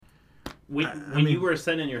When you were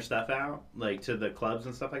sending your stuff out, like to the clubs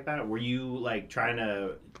and stuff like that, were you like trying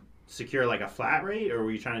to secure like a flat rate, or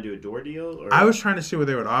were you trying to do a door deal? Or? I was trying to see what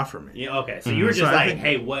they would offer me. Yeah, okay. So you were just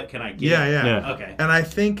hey, what can I get? Yeah. Okay. And I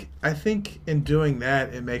think in doing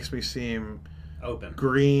that, it makes me seem open,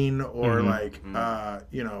 green, or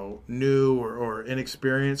new or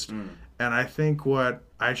inexperienced. And I think what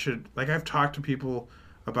I should, like, I've talked to people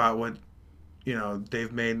about what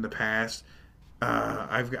they've made in the past.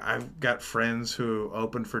 I've got friends who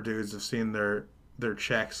open for dudes. I've seen their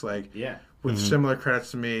checks with similar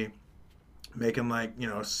credits to me, making like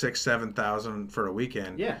 6,000-7,000 for a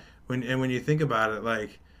weekend. Yeah. When you think about it,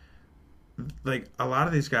 like a lot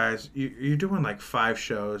of these guys, you're doing like 5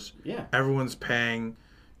 shows. Yeah. Everyone's paying,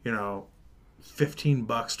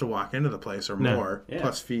 $15 to walk into the place or more,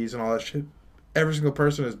 plus fees and all that shit. Every single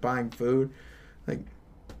person is buying food. Like,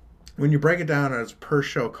 when you break it down as per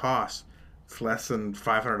show cost, it's less than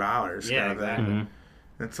 $500. Yeah, kind of exactly. thing.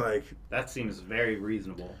 It's like, that seems very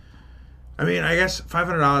reasonable. I mean, I guess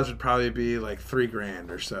 $500 would probably be like $3,000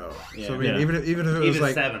 or so. Yeah. So I mean, even if it was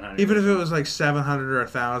like 700, even if it was like 700 or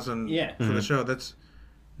 1,000 for the show, that's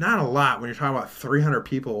not a lot when you're talking about 300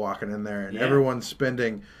 people walking in there and everyone's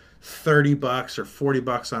spending $30 or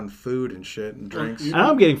 $40 on food and shit and drinks.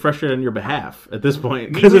 I'm getting frustrated on your behalf at this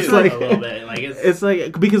point, because it's like a little bit. Like it's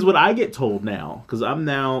like, because what I get told now, because I'm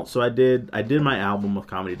now, so I did my album with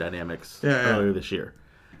Comedy Dynamics earlier this year.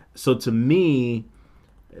 So to me,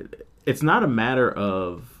 it's not a matter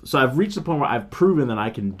of, so I've reached the point where I've proven that I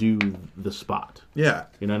can do the spot. Yeah.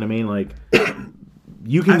 You know what I mean? Like,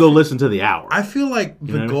 you can go listen to the hour. I feel like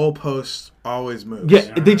the goalposts always move.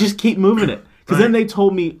 Yeah, they just keep moving it. Because then they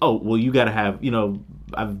told me, oh, well, you got to have,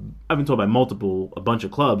 I've been told by a bunch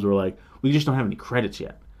of clubs were like, we just don't have any credits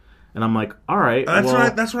yet. And I'm like, all right.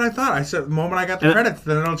 That's what I thought. I said, the moment I got the credits,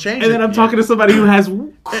 then it'll change. And then I'm talking to somebody who has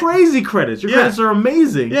crazy credits. Your credits are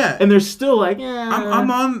amazing. Yeah. And they're still like, I'm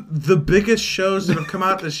on the biggest shows that have come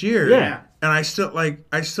out this year. Yeah. And I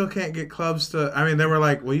still can't get clubs to. I mean, they were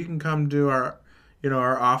like, well, you can come do our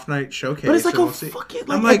off night showcase. But it's like, fuck it.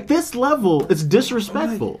 Like, at this level, it's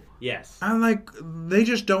disrespectful. Yes. I'm like, they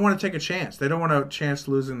just don't want to take a chance. They don't want a chance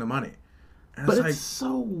losing the money. And but it's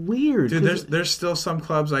so weird. Dude, there's still some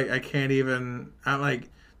clubs I can't even. I'm like,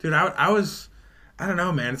 dude, I don't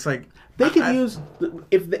know, man. It's like they could use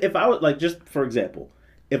if I was like, just for example,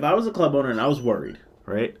 if I was a club owner and I was worried,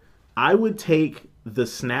 right, I would take the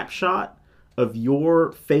snapshot of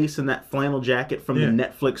your face in that flannel jacket from the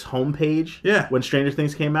Netflix homepage when Stranger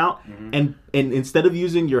Things came out, and instead of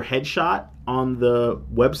using your headshot on the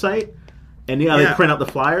website, and they print out the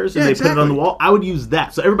flyers and they put it on the wall, I would use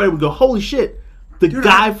that. So everybody would go, holy shit,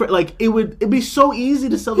 guy, it'd be so easy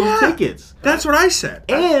to sell those tickets. That's what I said.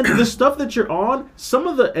 And the stuff that you're on, some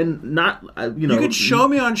of the, and not, you can show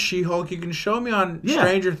me on She-Hulk, you can show me on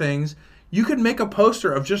Stranger Things. You could make a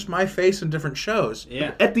poster of just my face in different shows.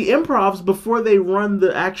 Yeah. At the Improvs, before they run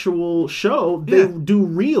the actual show, they do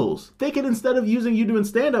reels. They could, instead of using you doing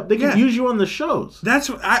stand-up, they could use you on the shows. That's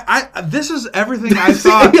what this is everything I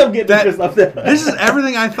thought. This is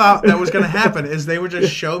everything I thought that was going to happen. Is they would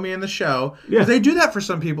just show me in the show. Yeah. They do that for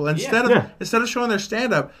some people. Instead of showing their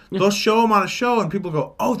stand-up, they'll show them on a show, and people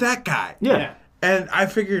go, "Oh, that guy." Yeah. And I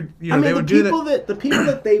figured, they would do that. The people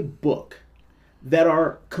that they book, that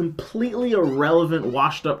are completely irrelevant,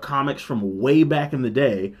 washed-up comics from way back in the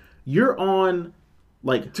day, you're on,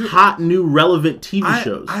 like, hot, new, relevant TV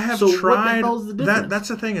shows. I have tried. What the hell's the difference? That's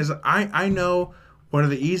the thing, is I know one of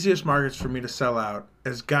the easiest markets for me to sell out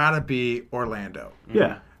has got to be Orlando.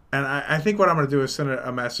 Yeah. And I think what I'm going to do is send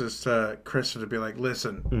a message to Krista to be like,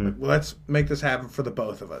 listen, let's make this happen for the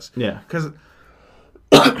both of us. Yeah. Because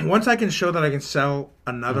once I can show that I can sell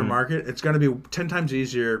another market, it's going to be 10 times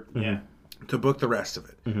easier to book the rest of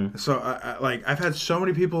it. So, I've had so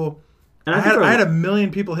many people. And I had a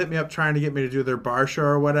million people hit me up trying to get me to do their bar show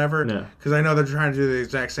or whatever, because I know they're trying to do the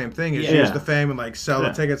exact same thing, is use the fame and like sell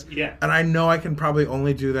the tickets. Yeah. And I know I can probably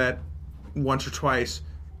only do that once or twice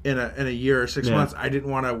in a year or 6 months. I didn't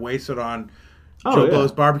want to waste it on Joe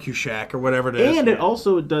Blow's Barbecue Shack or whatever it is. And it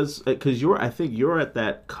also does, because I think you're at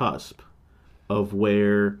that cusp of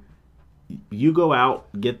where you go out,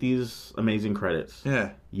 get these amazing credits.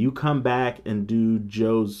 Yeah. You come back and do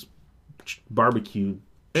Joe's Barbecue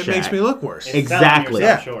It Shack. makes me look worse. Exactly.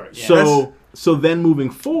 Short. Yeah. So then moving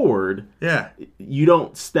forward, yeah, you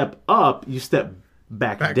don't step up, you step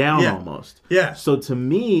back down almost. Yeah. So to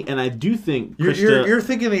me, and I do think you're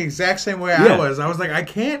thinking the exact same way I was. I was like, I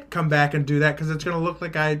can't come back and do that because it's going to look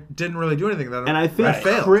like I didn't really do anything. And I think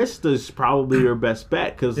Krista's probably your best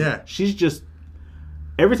bet, because she's just,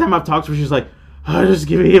 every time I've talked to her, she's like, just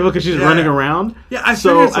give me Ava because she's running around. Yeah, I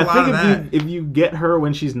think it's a lot of that. If you get her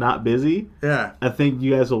when she's not busy, I think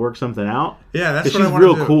you guys will work something out. Yeah, that's what I want to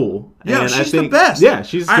do. She's real cool. Yeah, and she's the best. Yeah,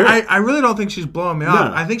 she's great. I really don't think she's blowing me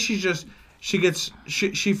off. I think she's just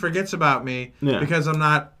she forgets about me because I'm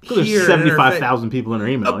not here. There's 75,000 people in her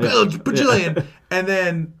email. Bajillion. And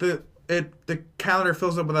then the calendar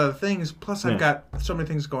fills up with other things. Plus, I've got so many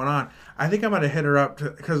things going on. I think I'm going to hit her up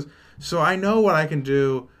so I know what I can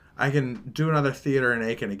do. I can do another theater in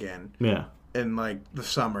Aiken again. Yeah. In like the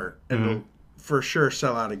summer, and it'll for sure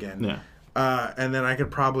sell out again. Yeah. And then I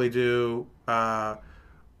could probably do try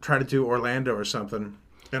to do Orlando or something.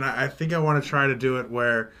 And I think I want to try to do it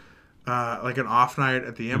where like an off night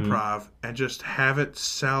at the Improv and just have it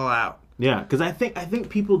sell out. Yeah, because I think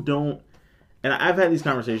people don't. And I've had these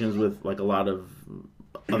conversations with like a lot of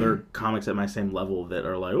other comics at my same level that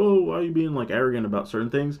are like, "Oh, why are you being like arrogant about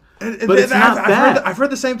certain things?" But it's not that. I've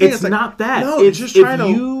heard the same thing. It's not that. No, it's just trying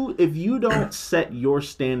to. If you don't set your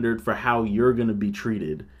standard for how you're going to be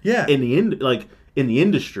treated, in the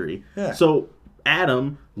industry, so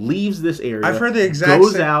Adam leaves this area. I've heard the exact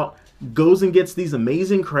goes out. Goes and gets these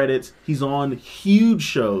amazing credits. He's on huge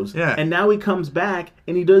shows. Yeah. And now he comes back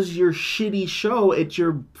and he does your shitty show at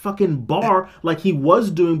your fucking bar like he was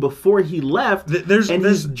doing before he left.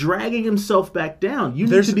 He's dragging himself back down. You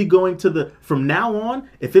need to be going to from now on,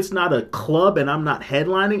 if it's not a club and I'm not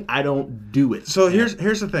headlining, I don't do it. So here's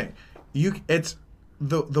the thing. It's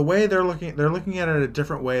the way they're looking at it a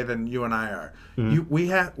different way than you and I are.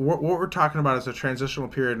 Mm-hmm. What we're talking about is a transitional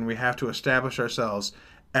period, and we have to establish ourselves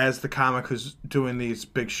as the comic who's doing these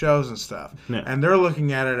big shows and stuff. Yeah. And they're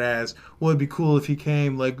looking at it as, well, it'd be cool if he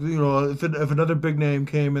came, like, you know, if another big name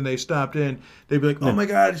came and they stopped in, they'd be like, oh my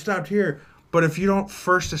God, he stopped here. But if you don't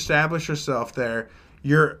first establish yourself there,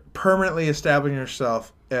 you're permanently establishing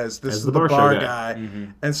yourself as the bar guy.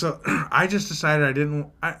 Mm-hmm. And so I just decided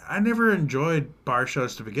I never enjoyed bar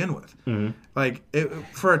shows to begin with. Mm-hmm. Like,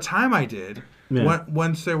 for a time I did,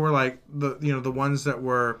 once they were like, the ones that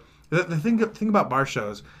were... The thing about bar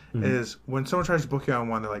shows is when someone tries to book you on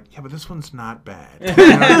one, they're like, yeah, but this one's not bad.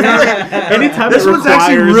 Anytime this one's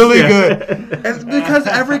actually really good. And because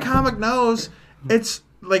every comic knows, it's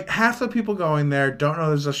like half the people going there don't know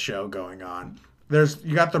there's a show going on.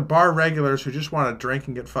 You got the bar regulars who just want to drink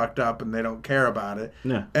and get fucked up and they don't care about it.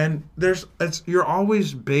 Yeah. And you're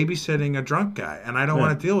always babysitting a drunk guy, and I don't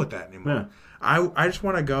want to deal with that anymore. Yeah. I just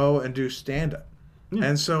want to go and do stand-up. Yeah.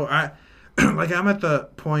 And so I'm at the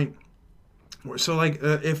point where,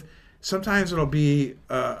 if sometimes it'll be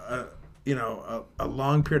a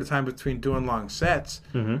long period of time between doing long sets,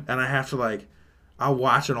 and I have to I'll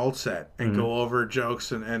watch an old set and go over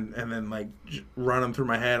jokes and then run them through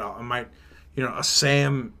my head. I might say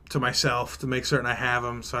them to myself to make certain I have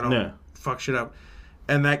them so I don't fuck shit up,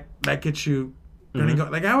 and that gets you gonna go.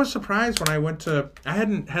 Like, I was surprised when I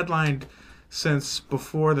hadn't headlined since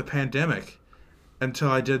before the pandemic.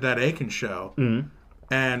 Until I did that Aiken show. Mm-hmm.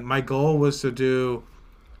 And my goal was to do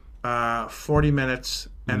 40 minutes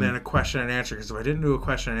and then a question and answer. Because if I didn't do a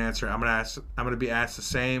question and answer, I'm gonna be asked the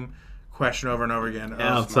same question over and over again.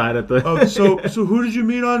 Outside at the... so who did you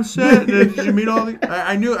meet on set? Did you meet all the...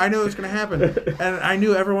 I knew it was going to happen. And I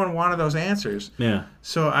knew everyone wanted those answers. Yeah.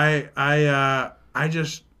 So I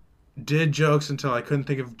just did jokes until I couldn't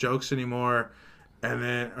think of jokes anymore. And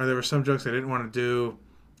then... Or there were some jokes I didn't want to do.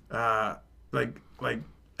 Like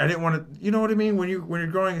I didn't want to, you know what I mean? When you're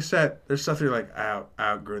growing a set, there's stuff that you're like, I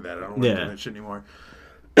outgrew that. I don't want to do that shit anymore.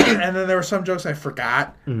 And then there were some jokes I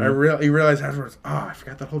forgot. Mm-hmm. I realized afterwards, I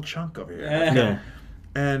forgot that whole chunk over here. Yeah.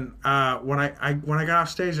 And when I got off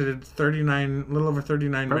stage, I did a little over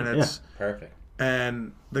 39 minutes. Yeah. Perfect.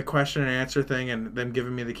 And the question and answer thing, and them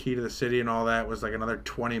giving me the key to the city and all that was like another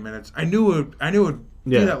 20 minutes. I knew it would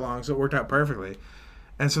be that long, so it worked out perfectly.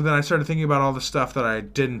 And so then I started thinking about all the stuff that I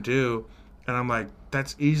didn't do. And I'm like,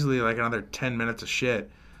 that's easily like another 10 minutes of shit.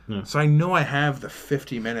 Yeah. So I know I have the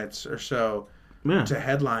 50 minutes or so to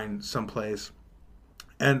headline someplace.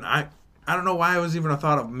 And I don't know why I was even a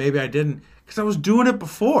thought of maybe I didn't. Because I was doing it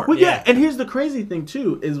before. Well, yeah. And here's the crazy thing,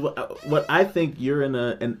 too, is what I think you're in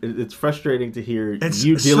and it's frustrating to hear you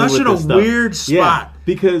dealing with this stuff. It's such a weird spot. Yeah,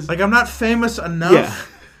 because... I'm not famous enough. Yeah.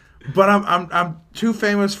 But I'm too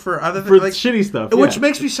famous for other things, for shitty stuff, which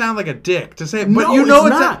makes me sound like a dick to say. But no, you know,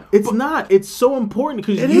 it's not. It's not. It's so important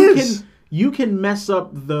because you can mess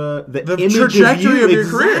up the image trajectory of your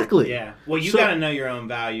career. Exactly. Yeah. Well, you got to know your own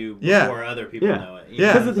value before other people know it.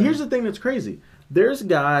 Yeah. Because here's the thing that's crazy. There's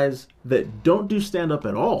guys that don't do stand up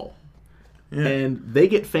at all, and they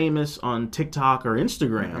get famous on TikTok or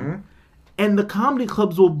Instagram, and the comedy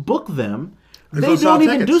clubs will book them. They don't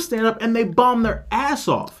even do stand up, and they bomb their ass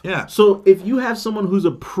off. Yeah. So if you have someone who's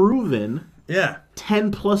a proven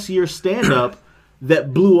 10+ year stand up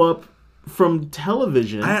that blew up from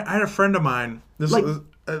television, I had a friend of mine.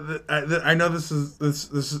 I know this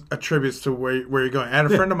is attributes to where you're going. I had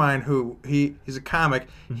a friend of mine who he's a comic.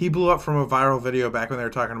 He blew up from a viral video back when they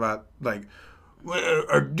were talking about like,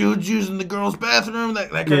 are dudes using the girls' bathroom?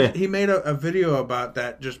 He made a video about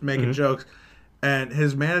that, just making jokes. And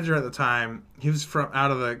his manager at the time, he was from out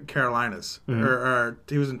of the Carolinas, or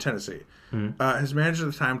he was in Tennessee. His manager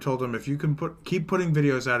at the time told him, if you can keep putting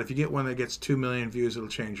videos out, if you get one that gets 2 million views, it'll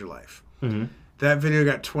change your life. That video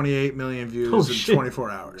got 28 million views in 24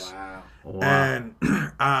 hours. Wow. And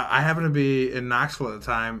I happened to be in Knoxville at the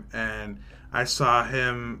time, and I saw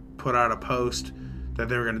him put out a post that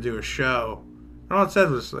they were going to do a show. And all it said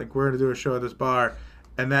was, like, we're going to do a show at this bar.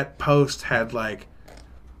 And that post had, like,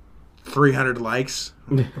 300 likes.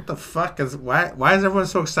 What the fuck? Why is everyone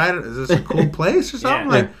so excited? Is this a cool place or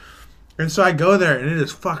something? And so I go there, and it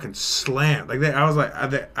is fucking slammed. Like I was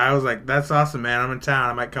like, that's awesome, man. I'm in town.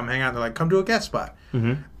 I might come hang out. And they're like, come do a guest spot.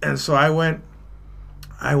 And so I went,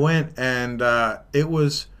 and it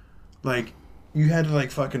was like you had to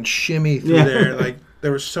like fucking shimmy through there. Like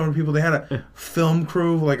there were so many people. They had a film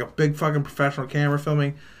crew, like a big fucking professional camera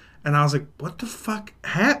filming. And I was like, what the fuck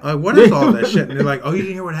happened? Like, what is all this shit? And they're like, oh, you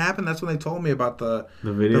didn't hear what happened? That's when they told me about the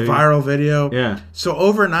viral video. Yeah. So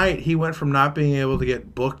overnight, he went from not being able to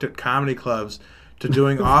get booked at comedy clubs to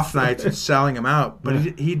doing off nights and selling them out.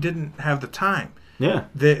 But he didn't have the time. Yeah.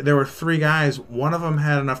 There were 3 guys. One of them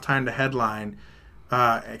had enough time to headline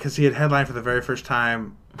because he had headlined for the very first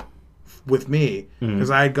time with me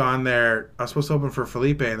because I had gone there. I was supposed to open for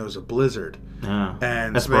Felipe, and there was a blizzard.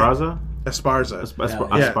 And Esparza? Esparza.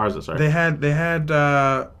 Esparza, sorry.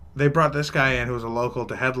 They brought this guy in who was a local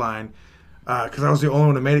to headline because I was the only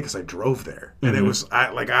one who made it because I drove there. And it was,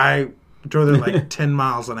 I drove there like 10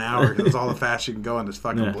 miles an hour because it's all the fast you can go in this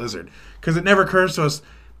fucking blizzard. Because it never occurs to us,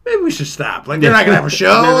 maybe we should stop. Like, they're not going to have a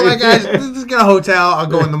show. Like, guys, just get a hotel. I'll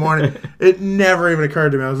go in the morning. It never even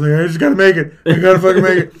occurred to me. I was like, I just got to make it. I got to fucking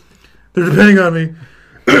make it. They're depending on me.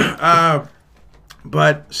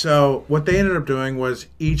 But so what they ended up doing was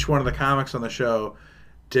each one of the comics on the show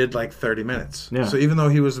did like 30 minutes. Yeah. So even though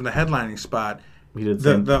he was in the headlining spot,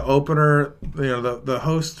 the opener, the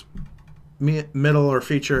host, middle or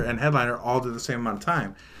feature, and headliner all did the same amount of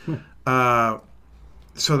time,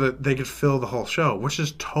 so that they could fill the whole show, which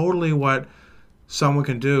is totally what someone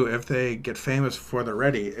can do if they get famous before they're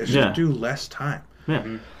ready. Is just do less time.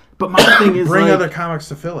 Yeah. But my thing is bring other comics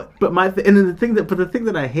to fill it. But the thing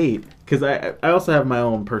that I hate, because I also have my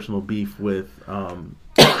own personal beef with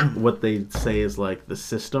what they say is like the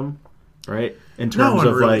system, right? In terms no one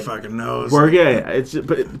of really like fucking knows. It's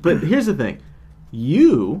but here's the thing,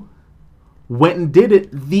 you went and did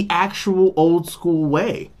it the actual old school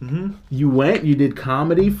way. You did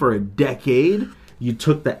comedy for a decade. You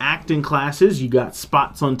took the acting classes. You got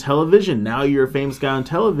spots on television. Now you're a famous guy on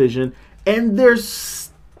television, and there's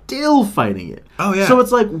still fighting it. Oh yeah. So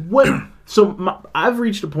it's like what? So I've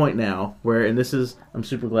reached a point now where, and I'm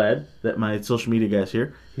super glad that my social media guy's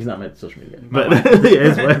here. He's not my social media guy, but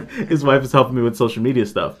his wife is helping me with social media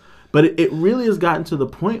stuff. But it really has gotten to the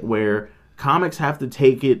point where comics have to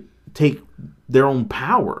take their own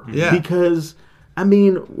power. Yeah. Because I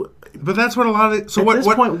mean, but that's what a lot of. So at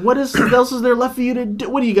this point, what else is there left for you to do?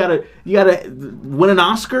 What do you gotta win an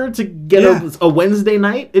Oscar to get a Wednesday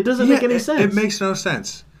night? It doesn't make any sense. It makes no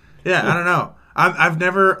sense. Yeah, I don't know. I've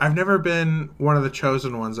never been one of the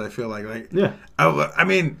chosen ones. I feel like I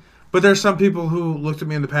mean, but there's some people who looked at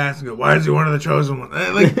me in the past and go, "Why is he one of the chosen ones?"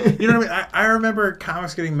 Like, you know what I mean? I remember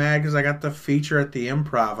comics getting mad because I got the feature at the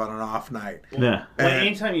Improv on an off night. Well,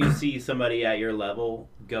 anytime you see somebody at your level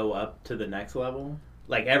go up to the next level,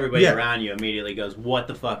 like everybody around you immediately goes, "What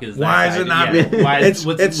the fuck is that? Why is it not?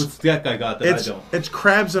 What's that guy got that I don't?" It's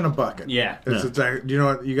crabs in a bucket. Yeah. It's you know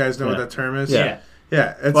what? You guys know what that term is? Yeah.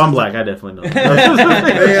 Yeah, I'm black. I definitely know.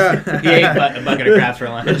 He ate a bucket of crabs for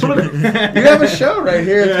lunch. You have a show right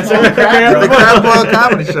here. It's the Crab Boil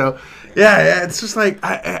Comedy Show. Yeah. It's just like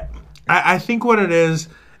I think what it is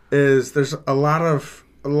there's a lot of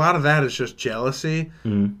that is just jealousy.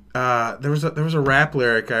 There was a rap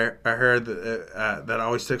lyric I heard that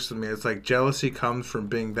always sticks with me. It's like jealousy comes from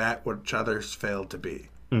being that which others failed to be,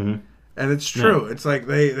 and it's true. It's like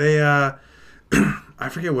they I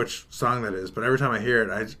forget which song that is, but every time I hear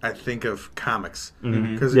it, I think of comics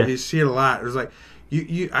because you see it a lot. It was like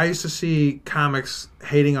I used to see comics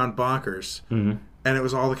hating on Bonkers, and it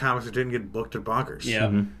was all the comics that didn't get booked at Bonkers. Yeah,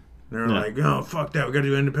 and they were like, "Oh, fuck that! We got to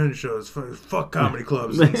do independent shows. Fuck comedy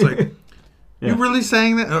clubs." And it's like, You really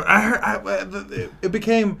saying that? I heard. It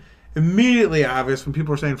became immediately obvious when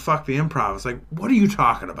people were saying "fuck the improv." It's like, what are you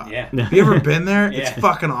talking about? Yeah. Have you ever been there? It's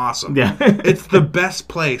fucking awesome. Yeah. It's the best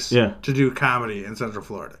place Yeah. to do comedy in Central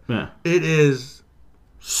Florida. Yeah. It is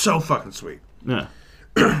so fucking sweet. Yeah.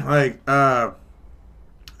 Like, I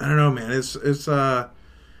don't know, man. It's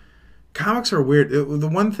comics are weird. The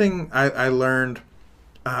one thing I learned,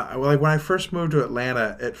 like when I first moved to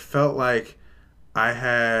Atlanta, it felt like I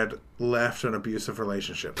had left an abusive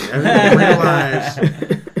relationship. Like, I didn't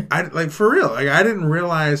realize, for real, like I didn't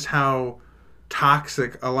realize how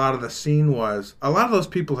toxic a lot of the scene was. A lot of those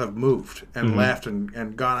people have moved and left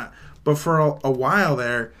and gone out. But for a while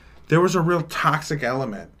there was a real toxic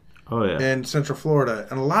element in Central Florida,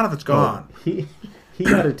 and a lot of it's gone. He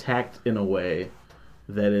got attacked in a way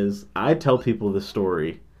that is, I tell people the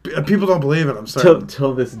story. People don't believe it, I'm sorry.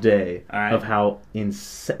 Till this day of how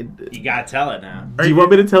insane. You gotta tell it now. Do you want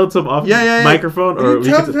me to tell it to him off microphone? Or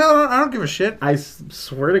tell, I don't give a shit. I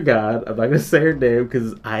swear to God, I'm not going to say her name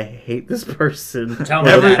because I hate this person. Tell me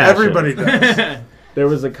everybody does. There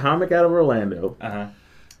was a comic out of Orlando. Uh-huh.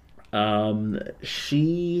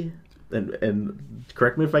 She, and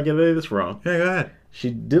correct me if I get any of this wrong. Yeah, go ahead. She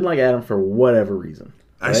didn't like Adam for whatever reason.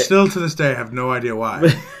 I still, to this day, have no idea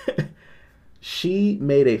why. She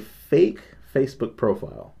made a fake Facebook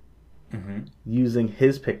profile using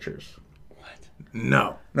his pictures. What?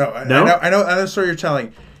 No. I know the story you're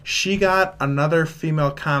telling. She got another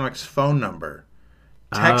female comic's phone number,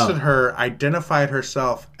 texted her, identified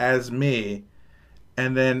herself as me,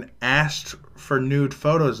 and then asked for nude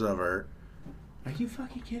photos of her. Are you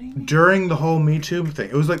fucking kidding me? During the whole Me Too thing.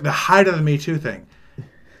 It was like the height of the Me Too thing.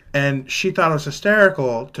 And she thought it was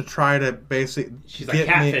hysterical to try to basically She's like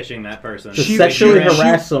catfishing that person. To sexually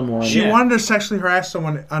harass someone. She wanted to sexually harass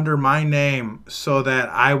someone under my name so that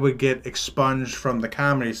I would get expunged from the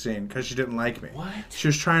comedy scene because she didn't like me. What? She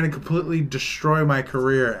was trying to completely destroy my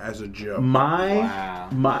career as a joke. My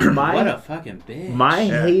what a fucking bitch. My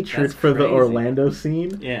hatred for the Orlando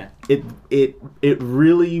scene. Yeah. It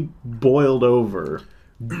really boiled over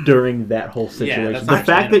during that whole situation. The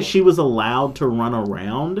fact that she was allowed to run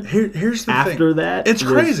around here's the after thing. that, it's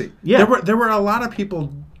crazy. Yeah, there were a lot of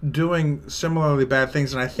people doing similarly bad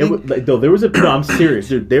things, and I think I'm serious,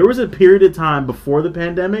 dude. There was a period of time before the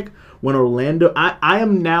pandemic when Orlando. I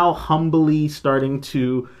am now humbly starting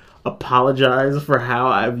to apologize for how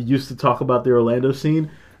I used to talk about the Orlando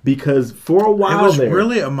scene. Because for a while it was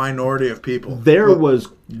really a minority of people. There was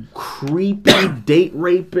creepy date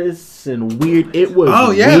rapists and weird. It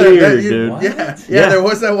was weird, dude. Yeah, there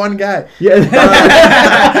was that one guy. Yeah,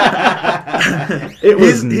 it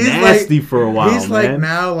was nasty for a while. He's like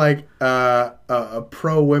now like a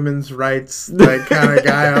pro women's rights like kind of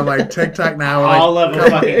guy on like TikTok now. All of them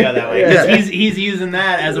fucking go that way. Yeah. He's using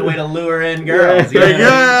that as a way to lure in girls.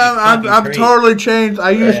 I'm totally changed.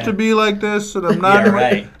 I used to be like this, and I'm not. Yeah,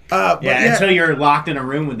 right. Until you're locked in a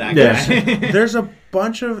room with that guy. There's a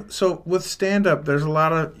bunch of with stand up. There's a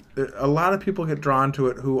lot of people get drawn to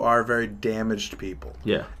it who are very damaged people.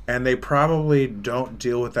 Yeah, and they probably don't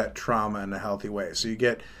deal with that trauma in a healthy way. So you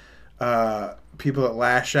get people that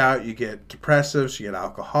lash out. You get depressives. You get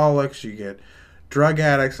alcoholics. You get drug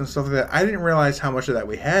addicts and stuff like that. I didn't realize how much of that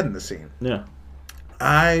we had in the scene. Yeah,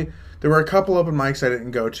 there were a couple open mics I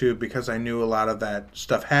didn't go to because I knew a lot of that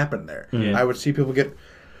stuff happened there. Yeah. I would see people get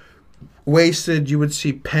wasted. You would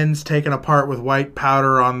see pens taken apart with white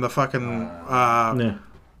powder on the fucking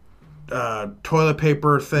toilet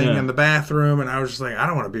paper thing in the bathroom, and I was just like, I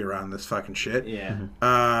don't want to be around this fucking shit.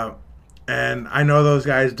 Yeah. And I know those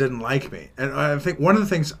guys didn't like me, and I think one of the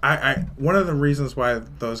things one of the reasons why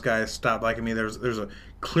those guys stopped liking me, there's a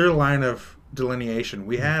clear line of delineation.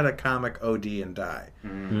 We had a comic OD and die,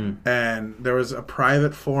 and there was a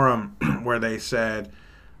private forum where they said,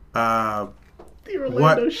 the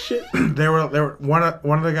Orlando shit. They were one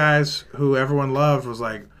of the guys who everyone loved was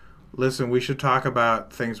like, listen, we should talk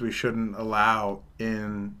about things we shouldn't allow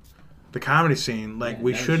in the comedy scene. Like,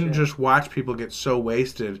 we shouldn't just watch people get so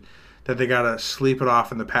wasted that they gotta sleep it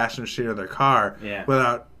off in the passenger seat of their car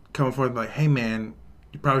without coming forward and be like, hey man,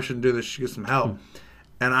 you probably shouldn't do this, you should get some help.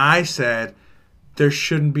 And I said, there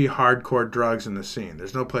shouldn't be hardcore drugs in the scene.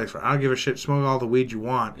 There's no place for it. I don't give a shit. Smoke all the weed you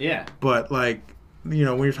want. Yeah. But, like, you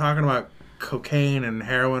know, when you're talking about cocaine and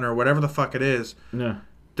heroin or whatever the fuck it is,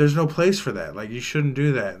 there's no place for that. Like, you shouldn't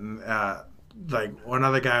do that. And, like, one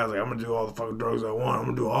other guy was like, I'm going to do all the fucking drugs I want. I'm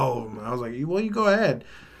going to do all of them. And I was like, well, you go ahead.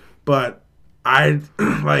 But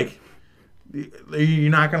like,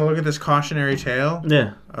 you're not going to look at this cautionary tale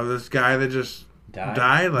of this guy that just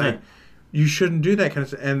died? Like, you shouldn't do that kind of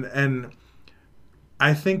stuff. And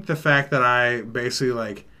I think the fact that I basically,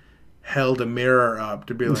 like, held a mirror up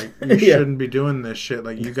to be like, you shouldn't be doing this shit.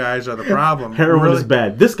 Like, you guys are the problem. Heroin is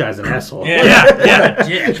bad. This guy's an asshole. Yeah.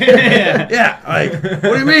 Like,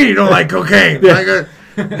 what do you mean you don't like cocaine? Like,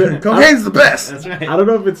 cocaine's the best. That's right. I don't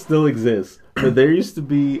know if it still exists, but there used to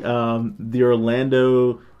be the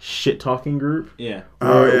Orlando shit talking group. Yeah.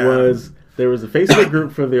 There was a Facebook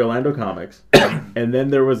group for the Orlando comics, and then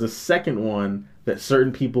there was a second one that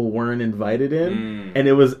certain people weren't invited in, and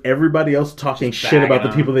it was everybody else talking shit about the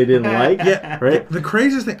people they didn't like. Yeah, right. The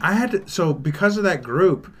craziest thing because of that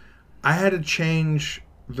group, I had to change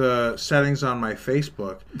the settings on my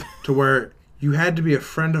Facebook to where you had to be a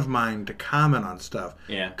friend of mine to comment on stuff.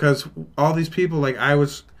 Yeah. Because all these people, there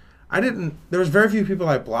was very few people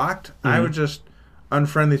I blocked. I would just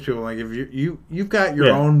unfriend these people. Like, if you've got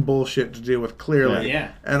your own bullshit to deal with clearly,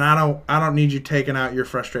 and I don't need you taking out your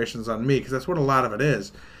frustrations on me, because that's what a lot of it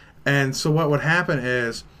is. And so what would happen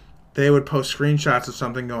is they would post screenshots of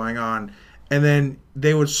something going on, and then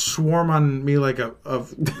they would swarm on me like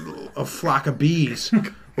a flock of bees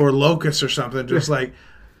or locusts or something. Just like,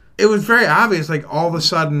 it was very obvious. Like, all of a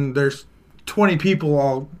sudden there's 20 people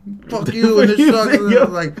all, fuck you, and this sucks.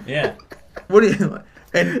 Like, what do you?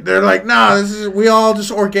 And they're like, no, we all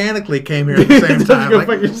just organically came here at the same time.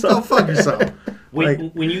 Like, go fuck yourself.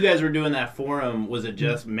 When you guys were doing that forum, was it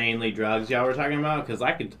just mainly drugs y'all were talking about? Because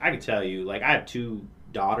I could tell you, like, I have 2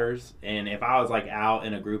 daughters, and if I was like out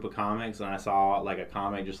in a group of comics and I saw like a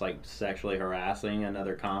comic just like sexually harassing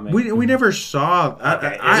another comic, we never saw.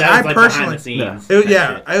 Okay. I like personally, behind the scenes,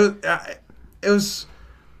 it was.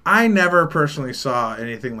 I never personally saw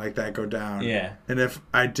anything like that go down. Yeah, and if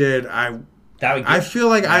I did, I feel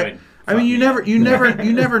like I mean, you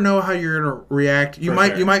never know how you're gonna react. You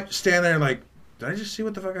might stand there and like, did I just see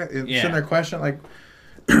what the fuck? Sitting there questioning. Like,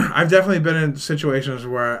 I've definitely been in situations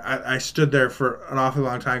where I stood there for an awfully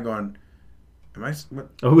long time going, am I? What?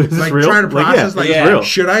 Oh, is this like real? Trying to process, real.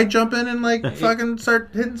 Should I jump in and like fucking start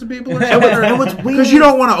hitting some people or something? Because you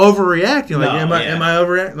don't want to overreact. You're like, am I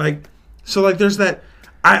overreacting? Like, so like there's that.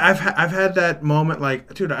 I've had that moment,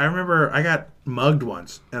 like, dude, I remember I got mugged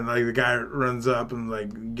once, and like the guy runs up and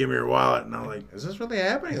like, give me your wallet, and I'm like, is this really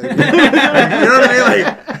happening? Like, you know what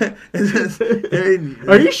I mean? Like,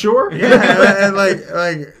 are you sure? Yeah, and like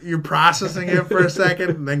you're processing it for a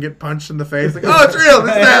second, and then get punched in the face, like, oh, it's real,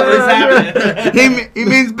 this is happening. He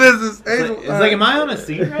means business. It's like, am I on a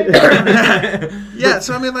scene right now? Yeah,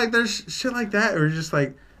 so I mean, like, there's shit like that, where just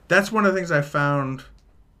like, that's one of the things I found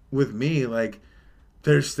with me, like.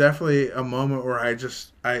 There's definitely a moment where I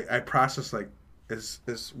process, like,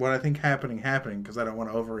 is what I think happening because I don't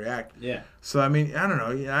want to overreact. Yeah. So I mean, I don't know.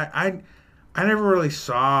 Yeah, I never really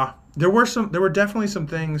saw. There were definitely some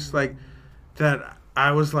things like that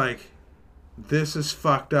I was like, this is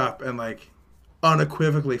fucked up, and like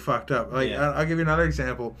unequivocally fucked up. Like, I'll give you another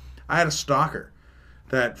example. I had a stalker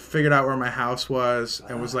that figured out where my house was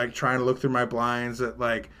and was like trying to look through my blinds at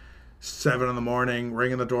like 7 a.m,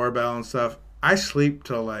 ringing the doorbell and stuff. I sleep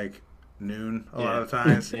till like noon a lot of the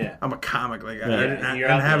times. I'm a comic. Like, I didn't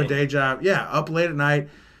have a day job. Yeah, up late at night.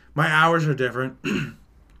 My hours are different.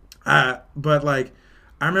 But like,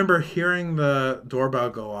 I remember hearing the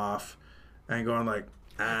doorbell go off and going like,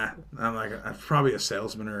 I'm like, I'm probably a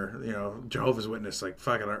salesman or, Jehovah's Witness. Like,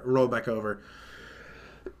 fuck it, I rolled back over.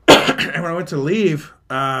 And when I went to leave,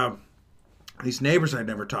 these neighbors I'd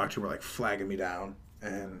never talked to were like flagging me down,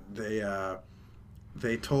 and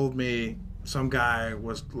they told me some guy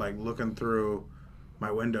was like looking through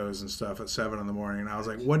my windows and stuff at 7 a.m, and I was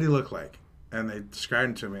like, what do you look like? And they described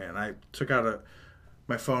him to me, and I took out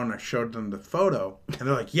my phone and I showed them the photo, and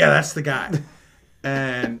they're like, yeah, that's the guy.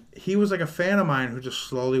 And he was like a fan of mine who just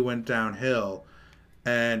slowly went downhill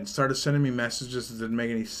and started sending me messages that didn't make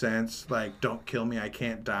any sense, like, don't kill me, I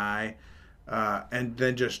can't die. And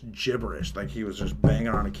then just gibberish, like he was just banging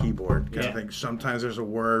on a keyboard. Kind of thing. Sometimes there's a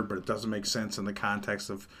word, but it doesn't make sense in the context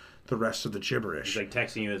of the rest of the gibberish. He's like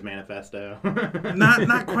texting you his manifesto.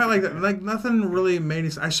 not quite like that. Like, nothing really made any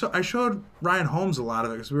sense. I showed Ryan Holmes a lot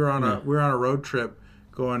of it because we were on a road trip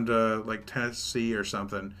going to like Tennessee or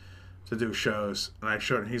something to do shows, and I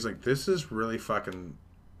showed him. He's like, this is really fucking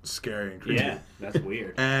scary and creepy. Yeah, that's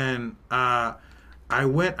weird. And at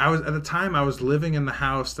the time I was living in the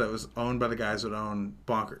house that was owned by the guys that own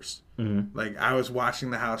Bonkers. Mm-hmm. Like, I was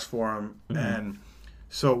watching the house for them, and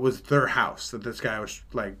so it was their house that this guy was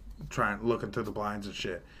like looking through the blinds and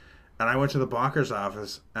shit. And I went to the Bonkers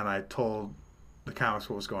office and I told the comics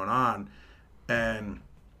what was going on, and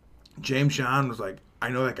James John was like, I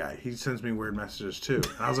know that guy. He sends me weird messages too.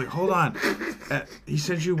 And I was like, hold on. And he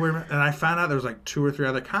sends you weird and I found out there was like 2 or 3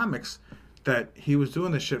 other comics that he was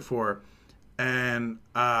doing this shit for. And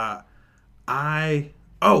I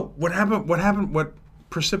what happened? What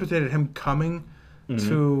precipitated him coming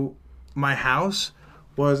to my house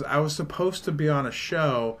was I was supposed to be on a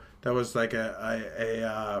show that was like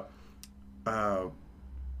a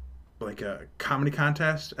comedy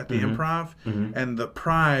contest at the Improv, and the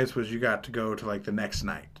prize was you got to go to like the next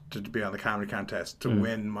night to be on the comedy contest to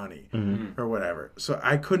win money or whatever. So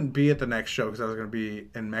I couldn't be at the next show because I was going to be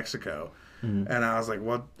in Mexico, and I was like,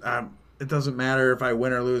 well, it doesn't matter if I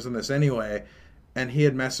win or lose in this anyway. And he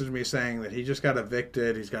had messaged me saying that he just got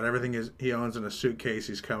evicted. He's got everything he owns in a suitcase.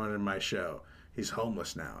 He's coming to my show. He's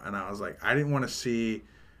homeless now. And I was like, I didn't want to see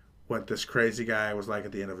what this crazy guy was like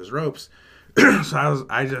at the end of his ropes. So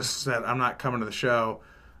I just said, I'm not coming to the show,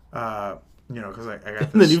 because I got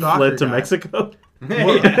this And then you stalker fled to guy. Mexico?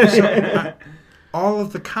 All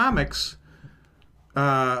of the comics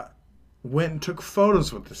went and took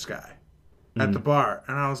photos with this guy at the bar.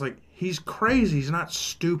 And I was like, he's crazy. He's not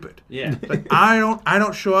stupid. Yeah. Like, I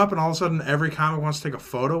don't show up and all of a sudden every comic wants to take a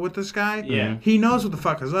photo with this guy. Yeah. He knows what the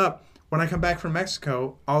fuck is up. When I come back from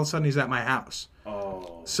Mexico, all of a sudden he's at my house.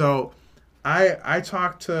 Oh. So I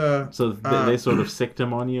talked to... So they sort of sicked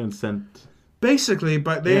him on you and sent... Basically,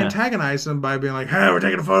 but they antagonized him by being like, hey, we're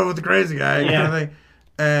taking a photo with the crazy guy. Kind of thing.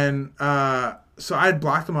 And so I had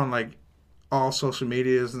blocked him on like all social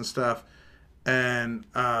medias and stuff. And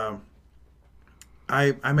I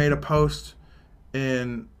made a post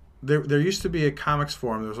in... There used to be a comics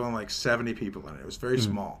forum. There was only like 70 people in it. It was very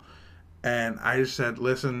small. And I just said,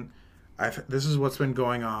 listen... this is what's been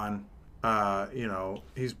going on.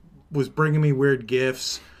 He was bringing me weird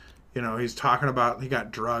gifts. He's talking about he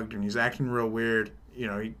got drugged and he's acting real weird.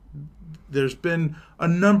 There's been a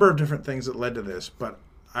number of different things that led to this. But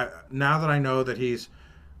now that I know that he's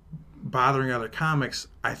bothering other comics,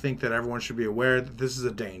 I think that everyone should be aware that this is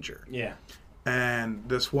a danger. Yeah. And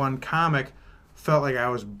this one comic felt like I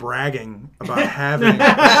was bragging about having a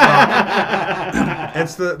stalker.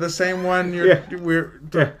 It's the same one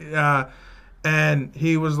and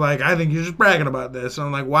he was like, I think you're just bragging about this. And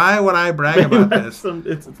I'm like, why would I brag about this?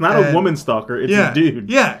 It's not a woman stalker, it's a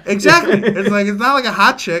dude. Yeah, exactly. It's not like a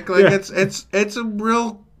hot chick. Like it's a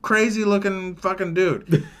real crazy looking fucking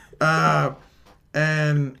dude. Like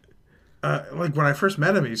when I first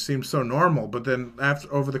met him, he seemed so normal, but then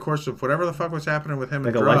over the course of whatever the fuck was happening with him,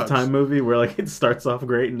 like and a drugs, Lifetime movie where like it starts off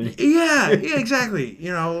great and yeah, exactly.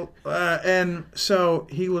 And so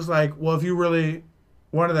he was like, well, if you really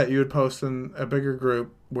wanted that, you would post in a bigger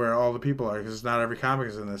group where all the people are, because not every comic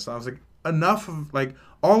is in this. So I was like, enough of like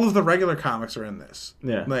all of the regular comics are in this,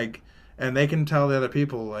 like, and they can tell the other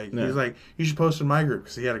people. Like he's like, you should post in my group,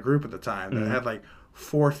 because he had a group at the time that had like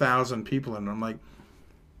 4,000 people in it. I'm like,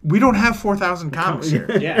 we don't have 4,000 comics here.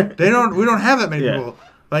 Yeah. We don't have that many people.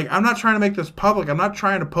 Like, I'm not trying to make this public. I'm not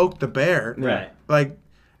trying to poke the bear. Right. Like,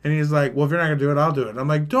 and he's like, well, if you're not gonna do it, I'll do it. I'm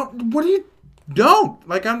like, don't.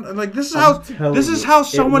 Like, I'm like, this is how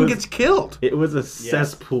someone gets killed. It was a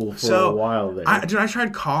cesspool for a while there. I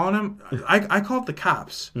tried calling him. I called the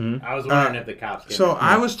cops. I was wondering if the cops came. So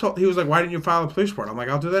I was told, he was like, why didn't you file a police report? I'm like,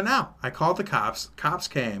 I'll do that now. I called the cops. Cops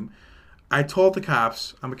came. I told the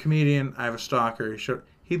cops, I'm a comedian. I have a stalker.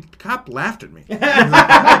 The cop laughed at me. He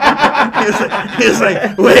was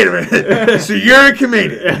like, wait a minute. So you're a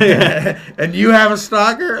comedian and you have a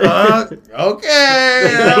stalker? Okay.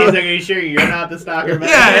 He's like, are you sure you're not the stalker? Man?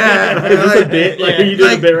 Yeah. Is this a bit? Like, are you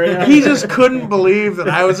doing a bit right now? He just couldn't believe that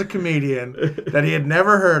I was a comedian that he had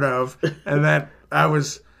never heard of, and that I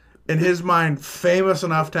was, in his mind, famous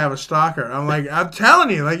enough to have a stalker. I'm like, I'm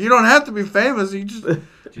telling you, like, you don't have to be famous. You just I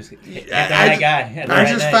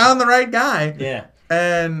just found the right guy. Yeah.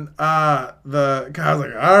 And the guy was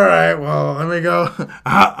like, all right, well, let me go.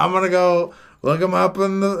 I'm going to go look him up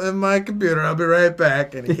in my computer. I'll be right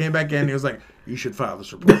back. And he came back in. He was like, you should file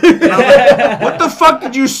this report. And I'm like, what the fuck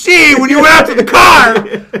did you see when you went out to the car?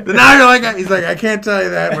 And now you're like, he's like, I can't tell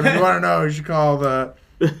you that, but if you want to know, you should call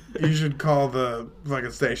the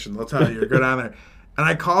fucking station. They'll tell you. Go down there. And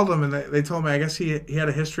I called them, and they told me, I guess he had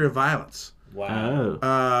a history of violence.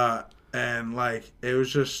 Wow. And like, it was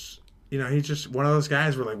just... he's just one of those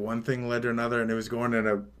guys where like one thing led to another, and it was going in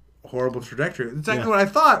a horrible trajectory. It's exactly what I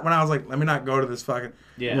thought when I was like, let me not go to this fucking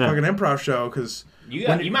improv show, because you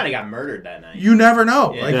might have got murdered that night. You never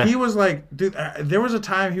know. Yeah. Like he was like, dude. There was a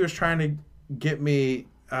time he was trying to get me.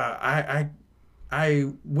 I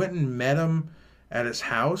went and met him at his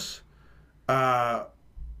house, and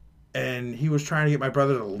and he was trying to get my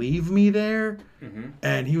brother to leave me there,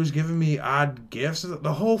 and he was giving me odd gifts.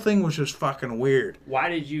 The whole thing was just fucking weird. Why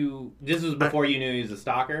did you? This was before you knew he was a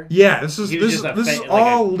stalker. Yeah, this is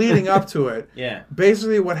all leading up to it. Yeah.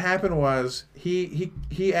 Basically, what happened was he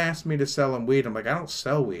asked me to sell him weed. I'm like, I don't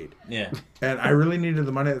sell weed. Yeah. And I really needed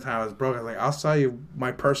the money at the time. I was broke. I was like, I'll sell you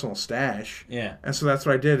my personal stash. Yeah. And so that's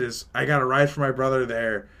what I did. Is I got a ride for my brother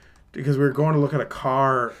there because we were going to look at a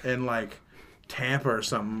car in like Tampa or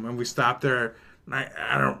something, and we stopped there. And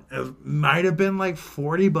I don't. It might have been like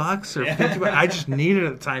 $40 or $50. I just needed it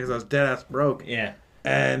at the time because I was dead ass broke. Yeah.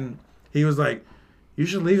 And he was like, "You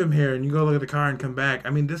should leave him here and you go look at the car and come back." I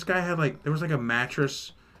mean, this guy had like there was like a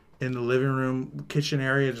mattress in the living room kitchen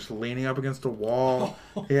area just leaning up against the wall.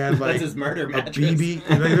 He had like that's his murder mattress. BB.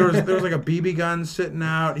 Like, there was like a BB gun sitting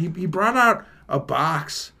out. He brought out a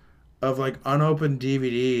box of like unopened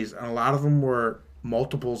DVDs, and a lot of them were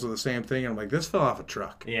multiples of the same thing. And I'm like, this fell off a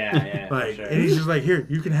truck. Yeah, like, for sure. and he's just like, here,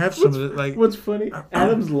 you can have some of it. Like, what's funny?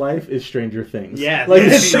 Adam's life is Stranger Things. Yeah, like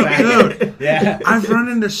dude. Yeah, I've run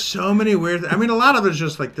into so many weird. I mean, a lot of it's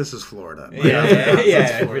just like this is Florida. Like,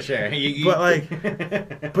 yeah, Florida. for sure.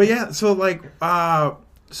 But yeah, so like,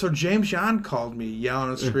 so James John called me yelling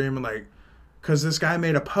and screaming like, because this guy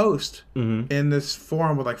made a post in this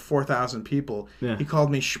forum with like 4,000 people. Yeah. He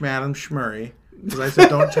called me Schmadam Schmurray because I said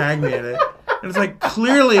don't tag me in it. And it's like,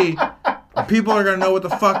 clearly, people are going to know what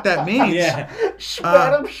the fuck that means. Yeah.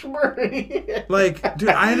 Schmadam Schmurray. Like, dude,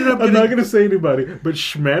 I ended up getting... I'm not going to say anybody, but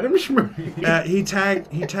Schmadam Schmurray.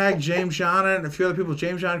 He tagged James John and a few other people.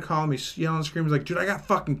 James John called me, yelling and screaming, like, dude, I got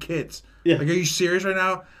fucking kids. Yeah. Like, are you serious right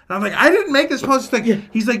now? And I'm like, I didn't make this post.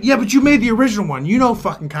 He's like, yeah, but you made the original one. You know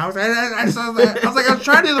fucking comics. I saw that. I was like, I was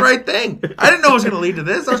trying to do the right thing. I didn't know it was going to lead to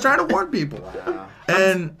this. I was trying to warn people. Wow.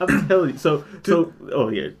 And I'm telling you. So, oh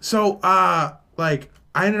yeah. So, like,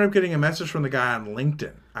 I ended up getting a message from the guy on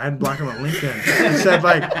LinkedIn. I had blocked him on LinkedIn. It said,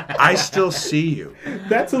 like, I still see you.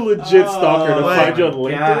 That's a legit stalker to find you on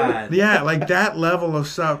LinkedIn. God. Yeah, like that level of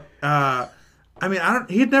stuff. I mean,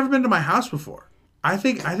 he had never been to my house before. I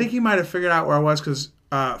think he might have figured out where I was because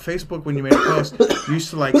Facebook, when you made a post,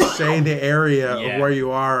 used to like say the area of where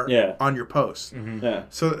you are on your post. Mm-hmm. Yeah.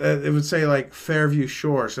 So it would say like Fairview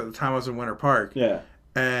Shores. At the time I was in Winter Park. Yeah.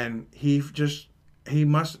 And he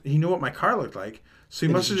knew what my car looked like. So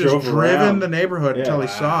he must have just driven the neighborhood until he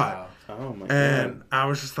saw it. Oh my and God. I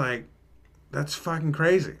was just like, that's fucking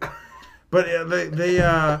crazy. But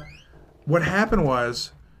what happened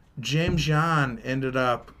was James John ended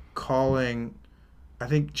up calling. I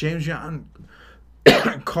think James John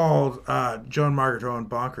called Joe and Margaret Owen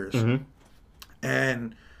bonkers. Mm-hmm.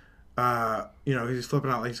 And, he's flipping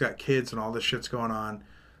out like he's got kids and all this shit's going on.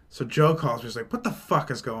 So Joe calls me. He's like, what the fuck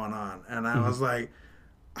is going on? And I was like,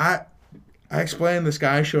 I explained this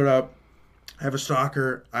guy showed up. I have a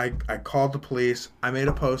stalker. I called the police. I made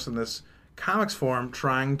a post in this comics forum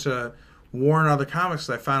trying to warn other comics.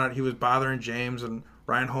 I found out he was bothering James and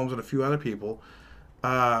Ryan Holmes and a few other people.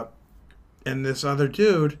 And this other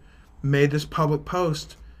dude made this public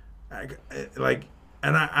post,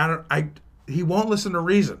 he won't listen to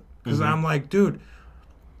reason because I'm like, dude,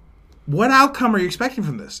 what outcome are you expecting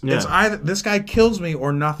from this? Yeah. It's either this guy kills me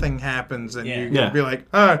or nothing happens, and you're gonna be like,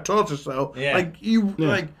 I told you so. Yeah.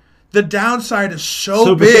 Like the downside is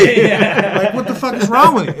so big. Like, what the fuck is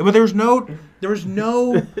wrong with you? But there was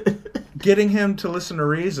no getting him to listen to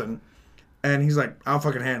reason, and he's like, I'll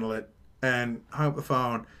fucking handle it, and hung up the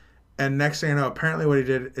phone. And next thing I know, apparently what he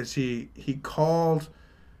did is he called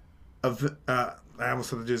I almost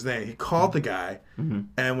said the dude's name. He called the guy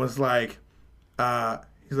and was like,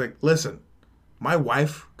 he's like, listen, my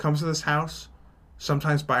wife comes to this house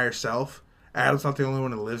sometimes by herself. Adam's not the only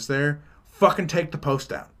one who lives there. Fucking take the post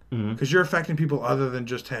down because you're affecting people other than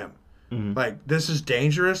just him. Mm-hmm. Like, this is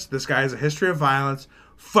dangerous. This guy has a history of violence.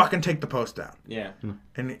 Fucking take the post down. Yeah.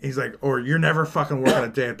 And he's like, or you're never fucking working a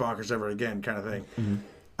day at Bonkers ever again, kind of thing. Mm-hmm.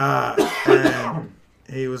 And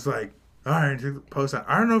he was like, all right, take the post down.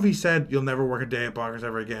 I don't know if he said you'll never work a day at Bonkers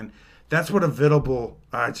ever again. That's what a Vidable,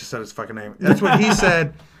 I just said his fucking name. That's what he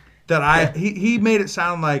said that he made it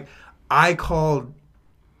sound like I called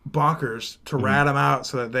Bonkers to rat him out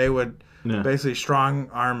so that they would basically strong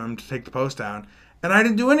arm him to take the post down. And I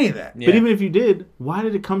didn't do any of that. Yeah. But even if you did, why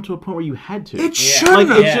did it come to a point where you had to? It shouldn't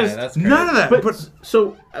have. It's just none of that. But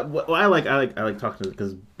so I like talking to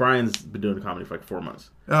because Brian's been doing comedy for like 4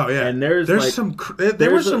 months. Oh yeah, and there was some.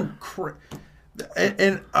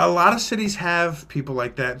 And a lot of cities have people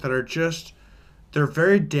like that are just they're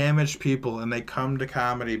very damaged people, and they come to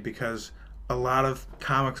comedy because a lot of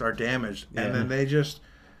comics are damaged, and then they're just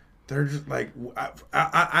like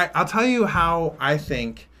I'll tell you how I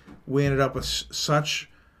think we ended up with such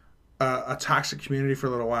a toxic community for a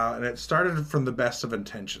little while, and it started from the best of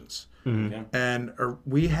intentions. Okay. And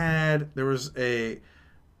there was a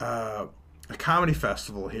comedy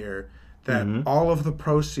festival here that all of the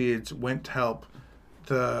proceeds went to help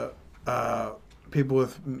the people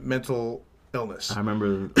with mental illness. I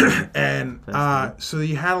remember. And so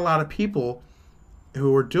you had a lot of people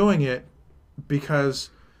who were doing it because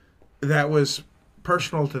that was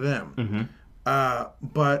personal to them.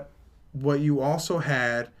 But what you also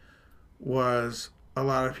had was a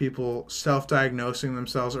lot of people self-diagnosing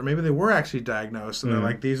themselves, or maybe they were actually diagnosed, and they're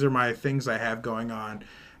like, these are my things I have going on.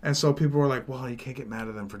 And so people were like, well, you can't get mad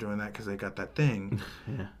at them for doing that because they got that thing.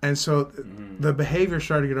 And so the behavior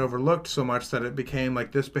started to get overlooked so much that it became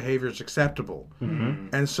like this behavior is acceptable.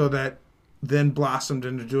 And so that then blossomed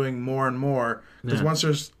into doing more and more. Because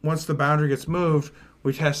once the boundary gets moved,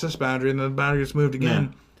 we test this boundary, and then the boundary gets moved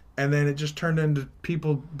again. And then it just turned into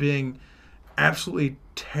people being absolutely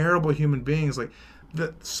terrible human beings. Like,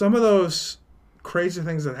 some of those crazy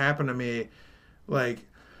things that happened to me, like,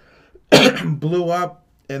 blew up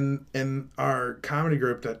in our comedy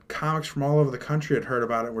group, that comics from all over the country had heard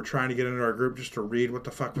about it and were trying to get into our group just to read what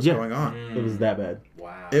the fuck was going on. It was that bad.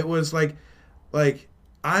 Wow. It was like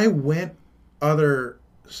I went to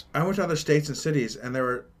other states and cities, and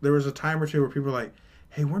there was a time or two where people were like,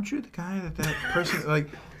 hey, weren't you the guy that person, like,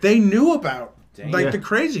 they knew about the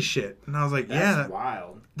crazy shit. And I was like, That's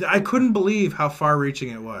wild. I couldn't believe how far-reaching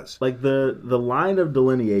it was. Like, the line of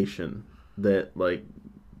delineation that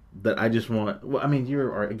I just want. Well, I mean,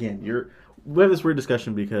 we have this weird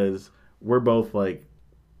discussion because we're both like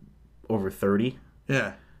over 30.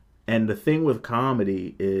 Yeah. And the thing with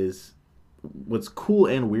comedy is, what's cool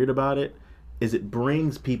and weird about it is it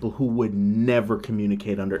brings people who would never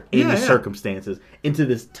communicate under any circumstances into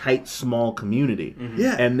this tight, small community.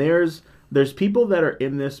 Yeah. And there's people that are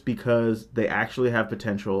in this because they actually have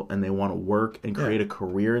potential and they want to work and create a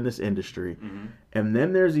career in this industry. And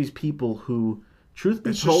then there's these people who, truth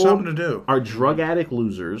be told, something to do. Are drug addict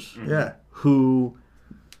losers. Yeah. Who,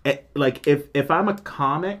 like, if I'm a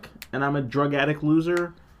comic and I'm a drug addict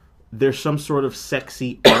loser, there's some sort of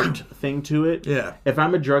sexy art thing to it. Yeah. If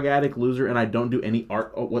I'm a drug addict loser and I don't do any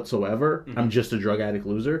art whatsoever, I'm just a drug addict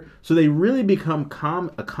loser. So they really become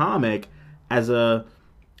a comic as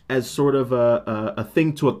sort of a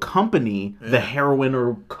thing to accompany the heroin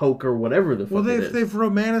or coke or whatever the fuck it is. They've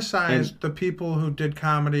romanticized the people who did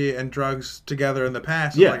comedy and drugs together in the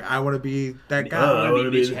past. Yeah. Like, I want to be that guy. I want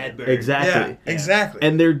to be Mitch Hedberg. Exactly. Yeah, exactly.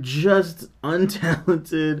 And they're just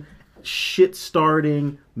untalented,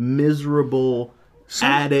 shit-starting, miserable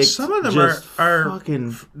addicts. Some of them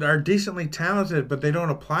are decently talented, but they don't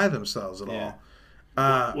apply themselves at all.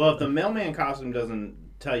 Well, if the mailman costume doesn't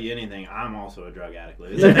tell you anything, I'm also a drug addict.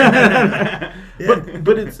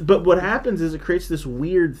 But what happens is it creates this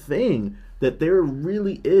weird thing that there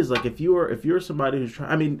really is, like, if you're somebody who's trying.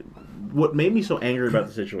 I mean, what made me so angry about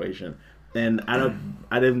the situation, and I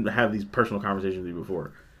didn't have these personal conversations with you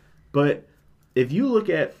before, but if you look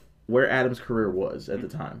at where Adam's career was at the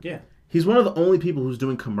time, he's one of the only people who's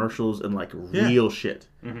doing commercials and like real shit.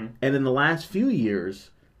 And in the last few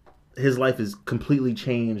years, his life has completely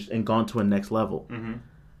changed and gone to a next level.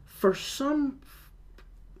 For some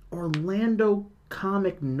Orlando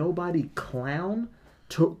comic nobody clown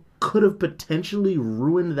could have potentially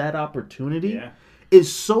ruined that opportunity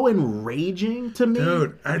is so enraging to me.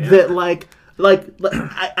 Dude,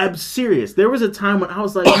 I'm serious. There was a time when I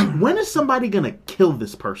was like, when is somebody going to kill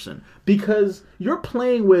this person? Because you're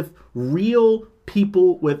playing with real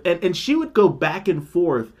people and she would go back and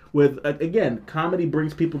forth with, again, comedy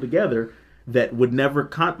brings people together that would never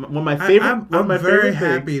one of my favorite I'm very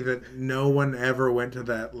happy that no one ever went to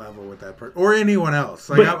that level with that person or anyone else.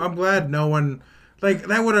 Like, I'm glad no one, like,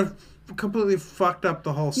 that would have completely fucked up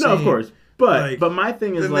the whole scene. No, of course. But my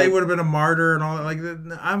thing is, they would have been a martyr and all that. Like,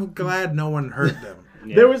 I'm glad no one hurt them.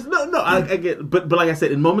 There was I get, but like I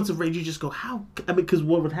said, in moments of rage, you just go, how? I mean, because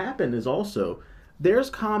what would happen is also there's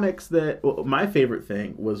comics that my favorite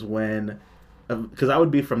thing was when, because I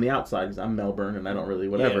would be from the outside because I'm Melbourne and I don't really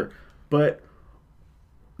whatever, but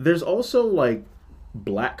there's also like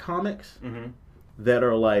black comics that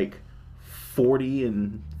are like 40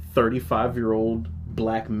 and 35-year-old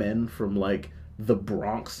black men from like the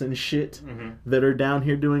Bronx and shit that are down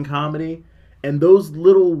here doing comedy. And those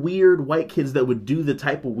little weird white kids that would do the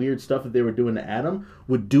type of weird stuff that they were doing to Adam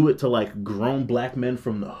would do it to like grown black men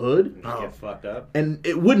from the hood. Get fucked up. And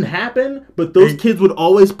it wouldn't happen, but those kids would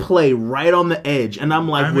always play right on the edge. And I'm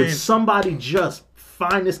like, would somebody just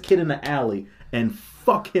find this kid in the alley and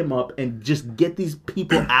fuck him up and just get these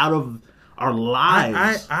people out of our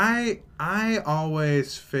lives? I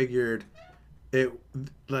always figured it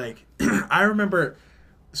like I remember.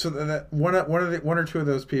 So that one or two of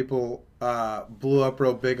those people blew up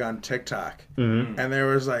real big on TikTok, and there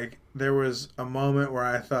was a moment where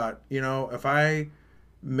I thought, if I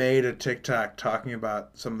made a TikTok talking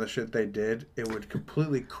about some of the shit they did, it would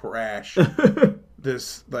completely crash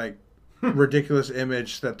this like ridiculous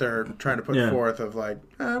image that they're trying to put forth of like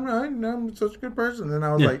I'm such a good person. And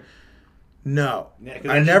I was like, no, because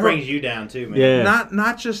that just brings you down too, man. Yeah.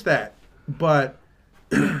 Not just that, but.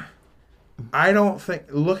 I don't think,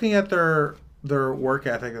 looking at their work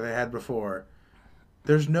ethic that they had before,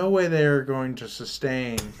 there's no way they're going to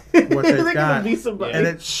sustain what they've got. And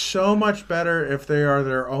it's so much better if they are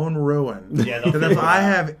their own ruin than if I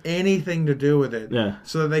have anything to do with it. Yeah.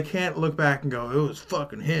 So that they can't look back and go, it was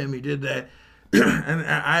fucking him, he did that. And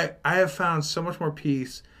I have found so much more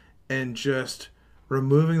peace in just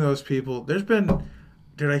removing those people. There's been,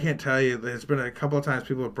 dude, I can't tell you, there's been a couple of times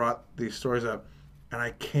people have brought these stories up. And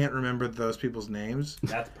I can't remember those people's names.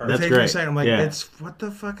 That's perfect. It takes me a second. I'm like, it's what the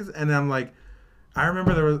fuck is? And I'm like, I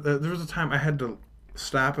remember there was a time I had to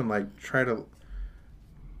stop and like try to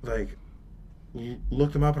like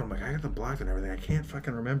look them up, and I'm like, I got them blocked and everything. I can't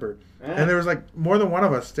fucking remember. And there was like more than one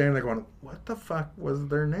of us standing there going, what the fuck was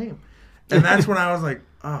their name? And that's when I was like,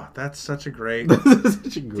 oh, that's such a great.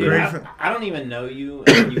 Dude, I don't even know you.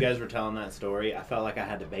 And when you guys were telling that story, I felt like I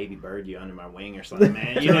had to baby bird you under my wing or something,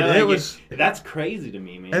 man. That's crazy to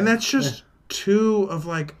me, man. And that's just two of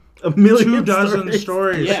like a million 24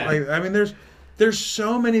 stories. Yeah. Like, I mean, there's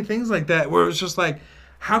so many things like that where it's just like,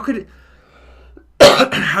 how could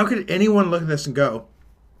anyone look at this and go,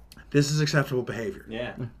 this is acceptable behavior?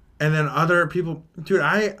 Yeah. And then other people, dude,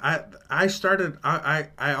 I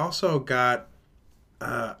also got,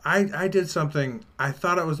 I did something, I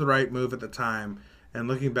thought it was the right move at the time, and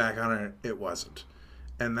looking back on it, it wasn't.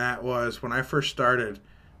 And that was, when I first started,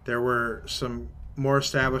 there were some more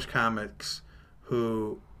established comics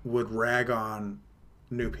who would rag on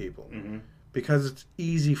new people. Mm-hmm. Because it's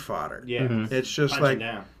easy fodder. Yeah. Mm-hmm. It's just punching like,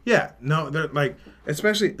 down. Yeah, no, they're like,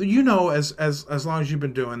 especially, as long as you've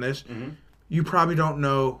been doing this, you probably don't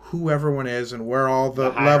know who everyone is and where all the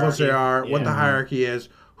levels they are, what the hierarchy is,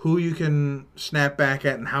 who you can snap back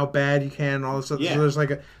at, and how bad you can, and all this stuff. Yeah.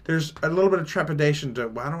 So there's a little bit of trepidation to,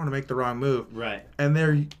 well, I don't want to make the wrong move. Right. And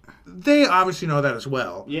they obviously know that as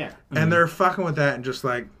well. Yeah. And they're fucking with that and just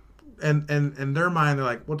like, and in their mind, they're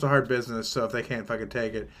like, what's a hard business? So if they can't fucking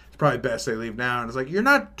take it, it's probably best they leave now. And it's like, you're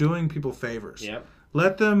not doing people favors. Yep.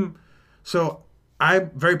 Let them. So I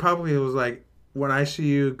very publicly was like, when I see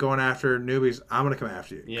you going after newbies, I'm going to come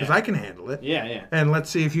after you. Because I can handle it. Yeah, yeah. And let's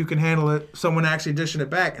see if you can handle it. Someone actually dishing it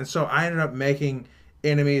back. And so I ended up making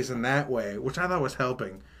enemies in that way, which I thought was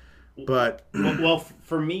helping. But well,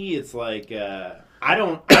 for me, it's like I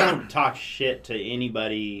don't talk shit to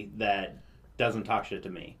anybody that doesn't talk shit to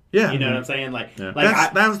me. Yeah, you know what I'm saying? Like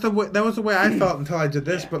that was the way I felt until I did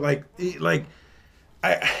this. Yeah. But like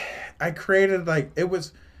I created like it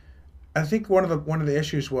was. I think one of the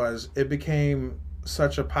issues was it became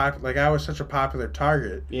such a I was such a popular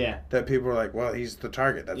target. Yeah. That people were like, well, he's the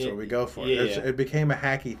target. That's what we go for. Yeah, it became a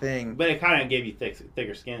hacky thing. But it kind of gave you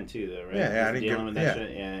thicker skin too, though, right? Yeah, I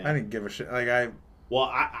didn't give a shit.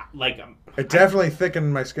 It definitely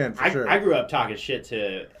thickened my skin for sure. I grew up talking shit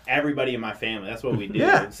to everybody in my family. That's what we do.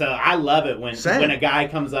 Yeah. So I love it when a guy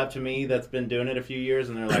comes up to me that's been doing it a few years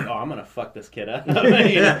and they're like, "Oh, I'm gonna fuck this kid up." know?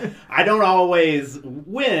 I don't always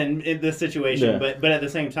win in this situation, but at the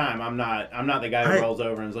same time, I'm not the guy who rolls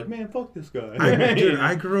over and is like, "Man, fuck this guy."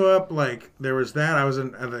 I grew up like there was that. I was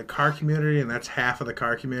in the car community, and that's half of the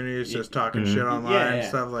car community is just talking shit online and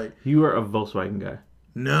stuff like. You were a Volkswagen guy.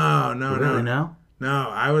 No. Really, no. No,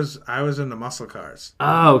 I was into muscle cars.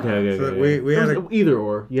 Oh, okay. So we had either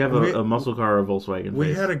or. You have a muscle car or a Volkswagen.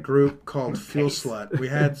 We had a group called Fuel Slut. We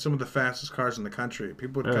had some of the fastest cars in the country.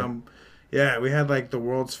 People would come. Yeah, we had like the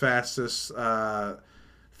world's fastest 300ZX.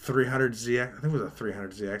 I think it was a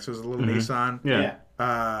 300ZX. It was a little Nissan. Yeah.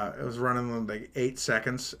 It was running in like 8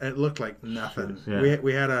 seconds. It looked like nothing. Yeah.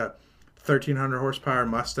 We had a 1,300 horsepower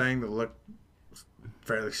Mustang that looked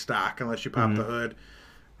fairly stock unless you pop the hood.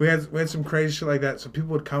 We had some crazy shit like that. So people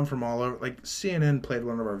would come from all over. Like CNN played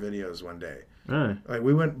one of our videos one day. Really? Like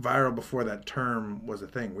we went viral before that term was a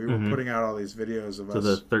thing. We were putting out all these videos of us. So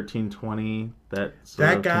the 1320, that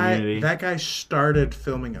guy started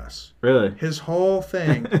filming us. Really? His whole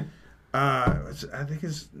thing. I think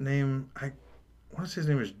his name. I want to say his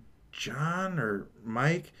name was John or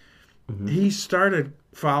Mike. Mm-hmm. He started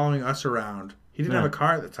following us around. He didn't have a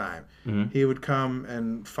car at the time. Mm-hmm. He would come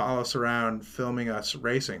and follow us around filming us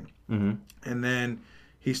racing. Mm-hmm. And then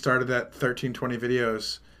he started that 1320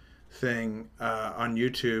 videos thing on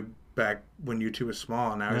YouTube back when YouTube was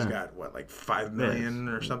small, and now he's got like 5 million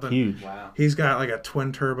or something. Huge. Wow. He's got like a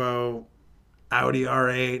twin turbo Audi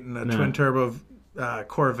R8 and a twin turbo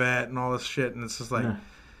Corvette and all this shit, and it's just like,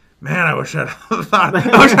 man, I wish I'd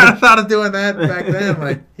thought of doing that back then.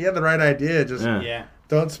 Like, he had the right idea. Just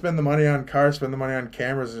don't spend the money on cars, spend the money on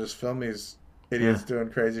cameras, and just film these idiots doing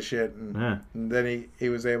crazy shit. And then he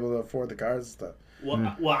was able to afford the cars and stuff.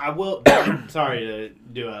 Well, I will. Sorry to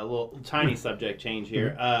do a little tiny subject change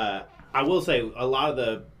here. I will say a lot of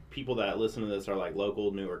the people that listen to this are like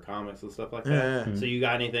local, newer comics and stuff like that. So you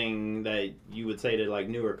got anything that you would say to like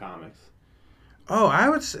newer comics? Oh, I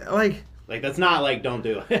would say like that's not like don't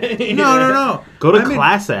do it. No. Go to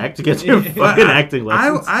Class Act to get your fucking acting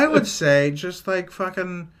lessons. I would say just like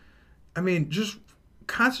fucking. I mean, just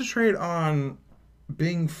concentrate on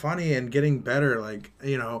being funny and getting better. Like,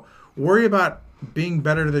 worry about being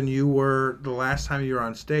better than you were the last time you were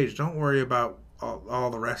on stage. Don't worry about all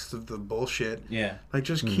the rest of the bullshit. Yeah. Like,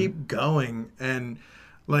 just keep going and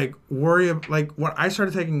like worry. Like, when I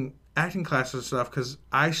started taking acting classes and stuff, because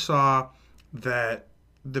I saw that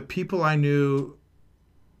the people I saw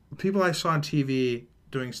on TV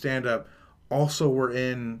doing stand up also were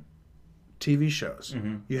in TV shows.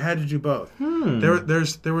 You had to do both.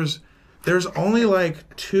 There's only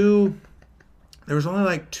like two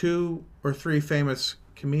or three famous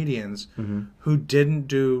comedians who didn't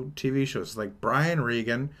do TV shows, like Brian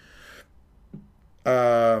Regan,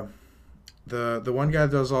 the one guy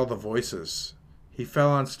that does all the voices. He fell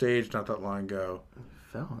on stage not that long ago.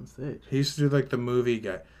 Fell on stage. He used to do like the movie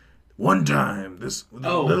guy. One time, this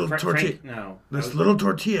little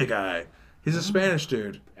tortilla guy. He's a Spanish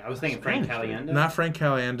dude. I was thinking Frank Caliendo. Not Frank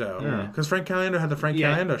Caliendo, because Frank Caliendo had the Frank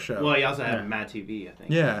Caliendo show. Well, he also had Mad TV, I think.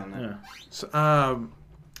 Yeah. So, I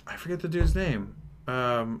forget the dude's name.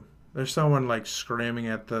 There's someone like screaming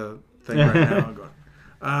at the thing right now. Going,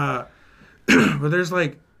 but there's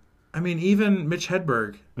like, I mean, even Mitch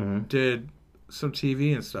Hedberg did some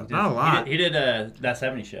TV and stuff. Not a lot. He did That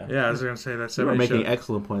 70s Show. Yeah, I was going to say That 70s Show. We're making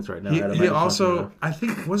excellent points right now. He also, I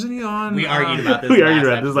think, wasn't he on? We argued about this.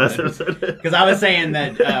 Last episode. Because I was saying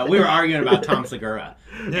that we were arguing about Tom Segura.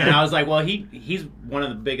 And I was like, well, he's one of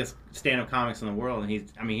the biggest stand-up comics in the world, and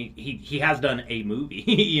he has done a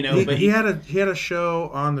movie, But he had a show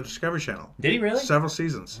on the Discovery Channel. Did he really? Several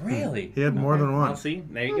seasons. Really? He had more than one. Well, see,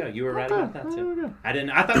 there you go. You were right about that too. I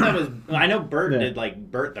thought that was. I know Bert did like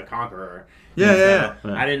Bert the Conqueror. Yeah.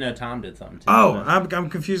 I didn't know Tom did something too. Oh, I'm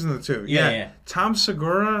confusing the two. Yeah. Tom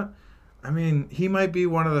Segura, I mean, he might be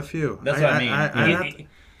one of the few. That's what I mean.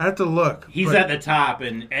 I have to look. He's at the top,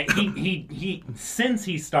 and he since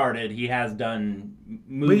he started, he has done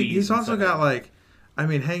movies. He's also got like, I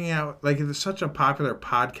mean, hanging out like it's such a popular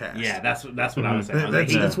podcast. Yeah, that's what I was saying.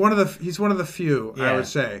 He's one of the few. I would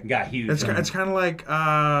say. Got huge. It's kind of like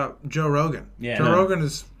Joe Rogan. Yeah, Joe Rogan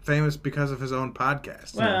is famous because of his own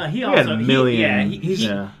podcast. Well, he also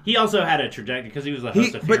he also had a trajectory because he was the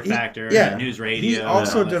host of Fear Factor and News Radio. He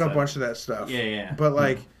also did a bunch of that stuff. Yeah. But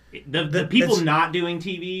like. The people not doing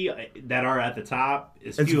TV that are at the top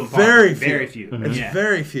is few and far. Very few. It's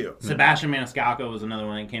very few. Sebastian Maniscalco was another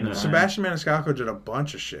one that came to mind. Sebastian Maniscalco did a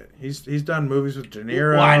bunch of shit. He's done movies with De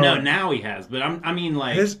Niro. Well, I know now he has, but I mean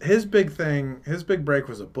like his big break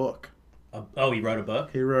was a book. Oh, he wrote a book?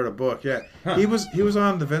 He wrote a book. Yeah. Huh. He was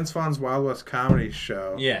on the Vince Vaughn's Wild West Comedy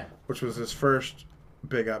Show. Yeah. Which was his first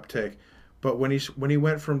big uptake. But when he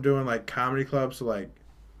went from doing like comedy clubs to like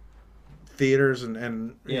theaters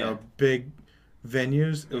and you know big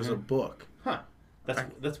venues, it was a book. Huh.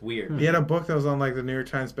 That's weird. He had a book that was on like the New York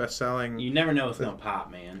Times best-selling. You never know what's gonna pop,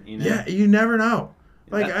 man. Yeah, you never know.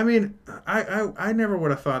 Like I mean, I never would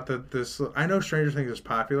have thought that this. I know Stranger Things is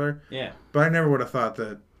popular. Yeah. But I never would have thought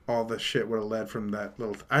that all this shit would have led from that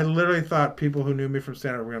little. I literally thought people who knew me from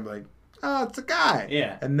stand-up were gonna be like, oh, it's a guy.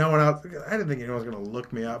 Yeah. And no one else. I didn't think anyone was going to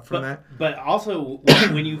look me up from that. But also,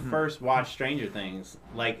 when you first watched Stranger Things,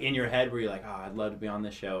 like in your head, were you like, oh, I'd love to be on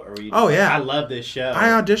this show? Or were you just I love this show? I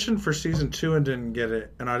auditioned for season 2 and didn't get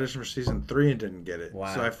it, and auditioned for season 3 and didn't get it.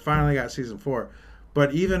 Wow. So I finally got season 4.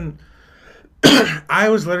 But even, I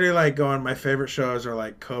was literally like going, my favorite shows are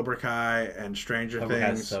like Cobra Kai and Stranger Things. Cobra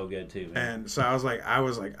Kai's so good too, man. And so I was like,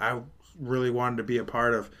 I really wanted to be a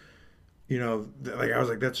part of. You know, like I was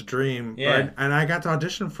like, that's a dream. Yeah. And I got to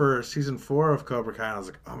audition for season 4 of Cobra Kai, and I was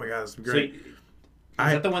like, oh my god, this would be great. So,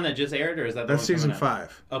 is that the one that just aired, or is that the that's one season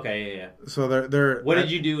 5? Okay, yeah. So they're. What did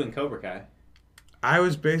you do in Cobra Kai? I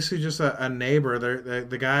was basically just a neighbor.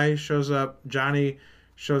 The guy shows up. Johnny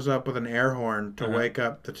shows up with an air horn to wake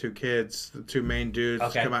up the two kids, the two main dudes,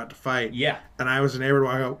 to come out to fight. Yeah. And I was a neighbor.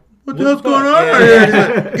 I go, what the hell's going on here? He's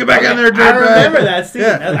like, get back in there, I remember that scene.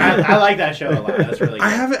 Yeah. I like that show a lot. That's really good. I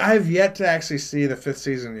have yet to actually see the 5th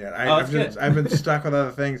season yet. I've been stuck with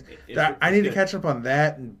other things. I need to catch up on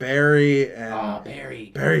that and Barry. And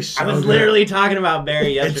Barry. Barry's so I was good. literally talking about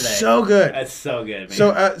Barry yesterday. It's so good. That's so good,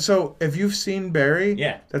 man. So if you've seen Barry,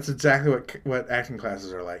 yeah, that's exactly what acting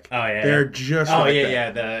classes are like. Oh yeah, they're just like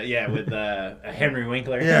that. with Henry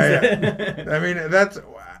Winkler. Yeah. I mean,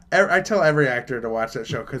 I tell every actor to watch that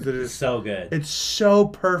show because it is so good. It's so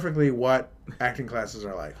perfectly what acting classes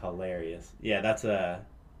are like. Hilarious. Yeah, that's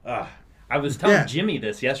I was telling Jimmy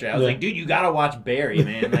this yesterday. I was like, dude, you gotta watch Barry,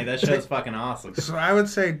 man. Like that show's fucking awesome. So I would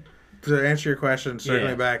say, to answer your question,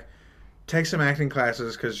 circling back, take some acting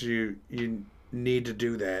classes because you need to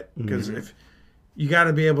do that because if you got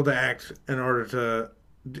to be able to act in order to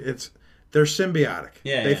they're symbiotic.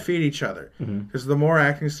 Yeah, they feed each other. Because the more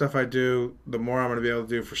acting stuff I do, the more I'm going to be able to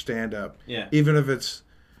do for stand up. Yeah. Even if it's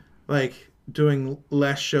like doing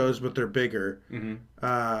less shows but they're bigger.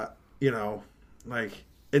 Like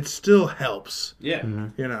it still helps. Yeah.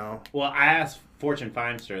 Well, I asked Fortune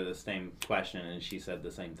Feimster the same question and she said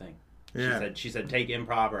the same thing. Yeah. She said take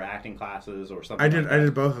improv or acting classes or something. I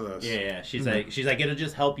did both of those. Yeah. She's like it'll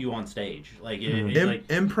just help you on stage. Like,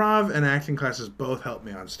 improv and acting classes both help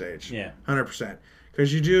me on stage. Yeah, 100%.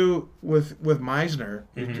 Because you do with Meisner,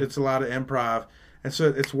 it's a lot of improv, and so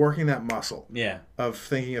it's working that muscle. Yeah. Of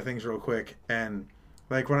thinking of things real quick, and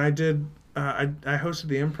like when I did, I hosted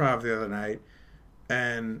the improv the other night,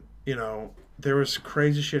 and there was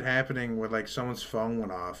crazy shit happening with like someone's phone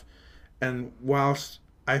went off, and whilst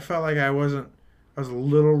I felt like I was a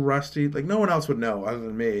little rusty. Like no one else would know other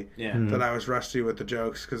than me that I was rusty with the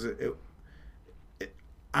jokes because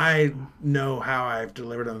I know how I've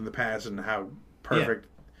delivered them in the past and how perfect.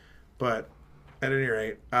 But at any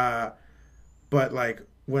rate, but like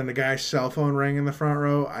when the guy's cell phone rang in the front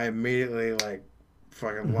row, I immediately like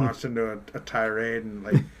fucking launched into a tirade and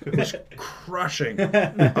like was crushing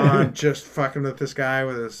on just fucking with this guy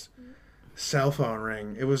with his cell phone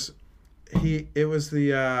ring. It was a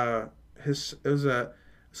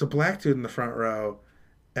black dude in the front row,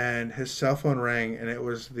 and his cell phone rang, and it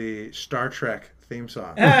was the Star Trek theme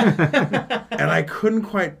song, and I couldn't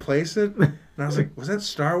quite place it, and I was like, was that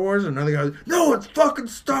Star Wars? And another guy was, no, it's fucking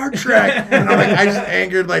Star Trek, and I'm like, I just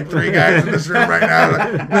angered like 3 guys in this room right now,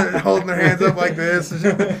 like, holding their hands up like this,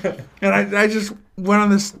 and I just went on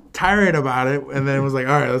this tirade about it, and then was like,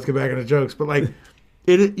 all right, let's get back into jokes, but like.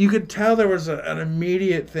 You could tell there was an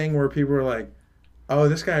immediate thing where people were like, "Oh,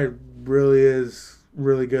 this guy really is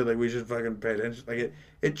really good. Like we should fucking pay attention." Like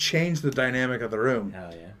it changed the dynamic of the room.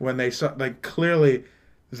 Hell yeah! When they saw, like clearly,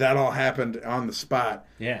 that all happened on the spot.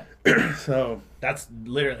 Yeah. So that's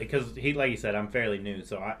literally because like you said, I'm fairly new,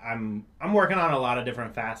 so I'm working on a lot of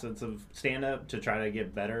different facets of stand up to try to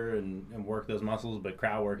get better and work those muscles. But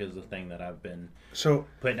crowd work is the thing that I've been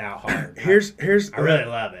putting out hard. Here's I really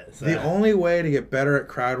love it. So. The only way to get better at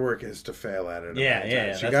crowd work is to fail at it.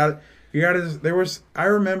 Yeah. You got to. I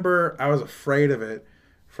remember I was afraid of it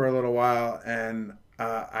for a little while, and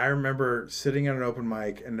I remember sitting at an open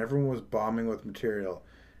mic and everyone was bombing with material,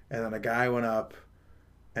 and then a guy went up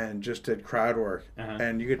and just did crowd work,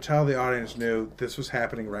 and you could tell the audience knew this was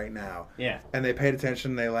happening right now. Yeah. And they paid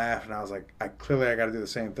attention, and they laughed, and I was like, I got to do the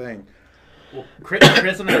same thing. Well, Chris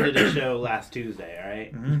and I did a show last Tuesday, all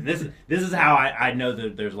right? Mm-hmm. This is how I know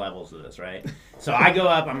that there's levels to this, right? So I go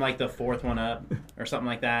up, I'm like the 4th one up or something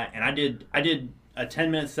like that, and I did a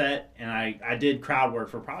 10-minute set, and I did crowd work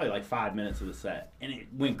for probably like 5 minutes of the set, and it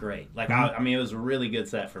went great. Like I mean, it was a really good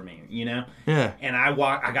set for me, Yeah. And I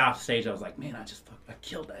got off stage, I was like, man, I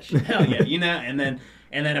killed that shit, hell yeah, And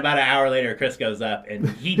then about an hour later, Chris goes up, and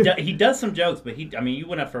he does some jokes, but you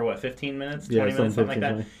went up for what, 15 minutes, 20 minutes, something like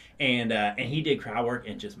that. 20. And he did crowd work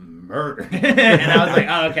and just murdered. And I was like,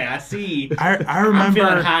 oh, okay, I see. I remember. I'm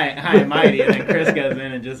feeling high and mighty, and then Chris goes in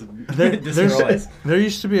and just destroys. There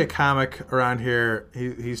used to be a comic around here.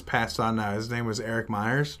 He's passed on now. His name was Eric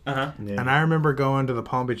Myers. Yeah. And I remember going to the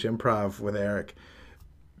Palm Beach Improv with Eric.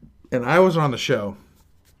 And I was on the show.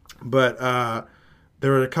 But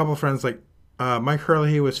there were a couple friends, like Mike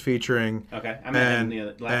Hurley was featuring. Okay, I met him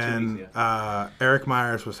the last 2 weeks ago. Eric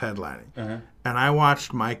Myers was headlining. And I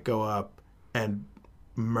watched Mike go up and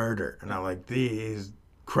murder. And I'm like, he's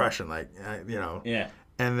crushing, Yeah.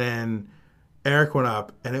 And then Eric went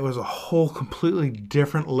up, and it was a whole completely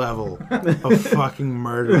different level of fucking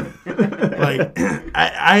murder. Like,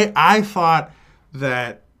 I thought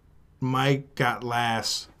that Mike got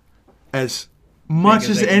laughs as much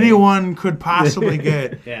as anyone could possibly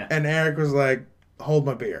get. Yeah. And Eric was like, hold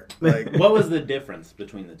my beer. Like, what was the difference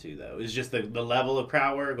between the two though? Is just the level of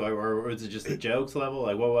crowd work, or was it just the jokes level?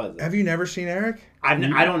 Like, what was it? have you never seen Eric? I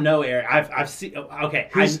don't know Eric. I've seen. Okay,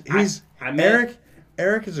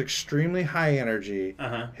 Eric is extremely high energy.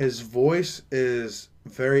 His voice is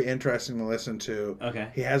very interesting to listen to. Okay.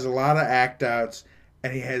 He has a lot of act outs,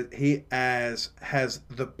 and he has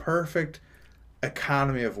the perfect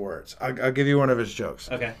economy of words. I'll give you one of his jokes.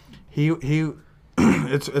 Okay. He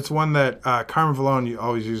it's one that Carmen Valone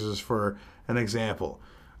always uses for an example.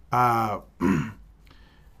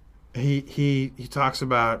 He talks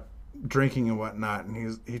about drinking and whatnot,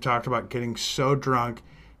 and he talked about getting so drunk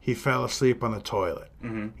he fell asleep on the toilet.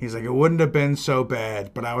 He's like, it wouldn't have been so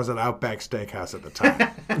bad, but I was at Outback Steakhouse at the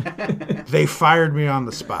time. They fired me on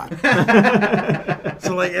the spot.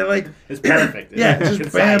 So like it's perfect. Yeah, just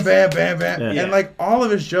concise. bam, bam, bam, bam, Yeah. and like all of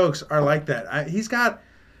his jokes are like that. He's got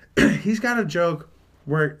a joke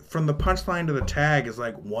where from the punchline to the tag is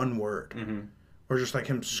like one word, or just like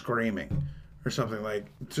him screaming, or something like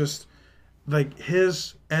just like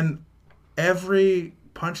his and every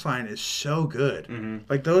punchline is so good.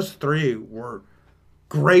 Like those three were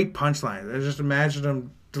great punchlines. I just imagine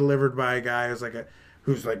them delivered by a guy who's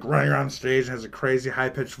running around the stage and has a crazy high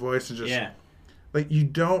pitched voice and just like he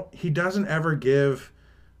doesn't ever give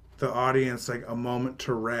the audience like a moment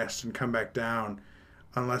to rest and come back down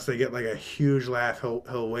unless they get like a huge laugh.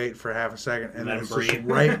 He'll wait for half a second and then it's just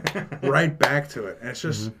right back to it. And it's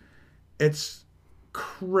just it's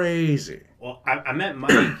crazy. Well, I met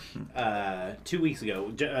Mike 2 weeks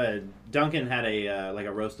ago. Duncan had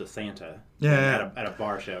a roast of Santa at a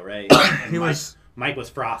bar show, right? And Mike was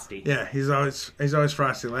frosty. Yeah, he's always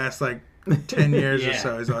frosty. Last like 10 years or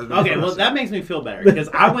so, he's always been okay. frosty. Well, that makes me feel better because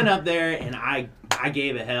I went up there and I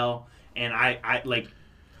gave it hell, and I like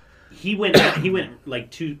he went like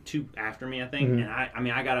two after me, I think, and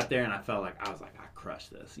I got up there and I felt like I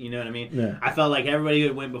crushed this. You know what I mean? Yeah. I felt like everybody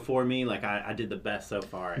who went before me, like I did the best so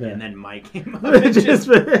far, Yeah. and then Mike came up and just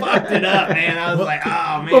fucked it up, man. I was like,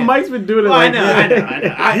 oh man. Well, Mike's been doing it. Well, I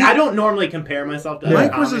know. I don't normally compare myself to other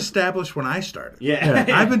Mike was comics. established when I started. Yeah.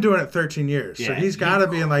 I've been doing it 13 years, so Yeah, he's got to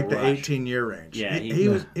be in like the crushed. 18-year range. Yeah, he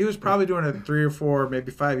was probably doing it 3 or 4,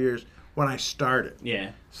 maybe 5 years when I started.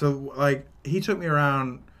 Yeah. So like he took me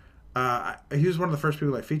around. He was one of the first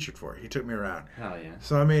people I featured for. He took me around. Hell yeah.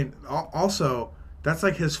 So I mean, also that's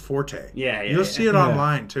like his forte. Yeah. You'll see it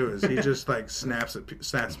online too. Is he just like snaps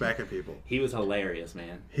back at people? He was hilarious,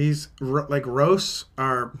 man. He's like roasts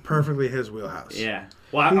are perfectly his wheelhouse. Yeah.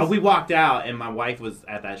 Well, we walked out, and my wife was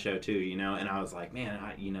at that show too, and I was like, man,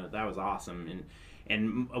 that was awesome,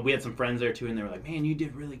 and we had some friends there too, and they were like, man, you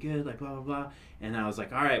did really good, like blah blah blah, and I was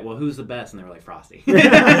like, all right, well, who's the best? And they were like, Frosty.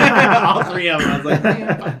 All three of them. I was like,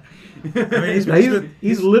 man. I mean,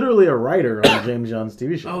 he's literally a writer on James John's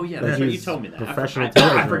TV show. Oh yeah, Like, that's right. You he's told me that. Professional I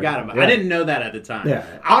television forgot writer. about. Yeah. I didn't know that at the time. Yeah.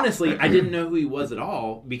 Honestly, I didn't know who he was at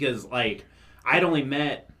all because like I'd only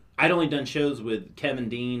done shows with Kevin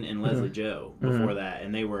Dean and Leslie Joe before that,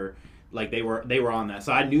 and they were on that,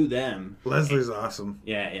 so I knew them. Leslie's awesome.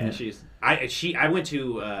 Yeah. I went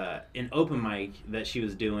to an open mic that she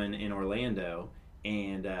was doing in Orlando,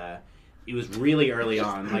 and it was really early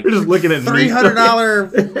on. Like We're just looking at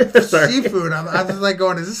 $300 seafood. I was like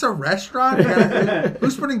going, is this a restaurant?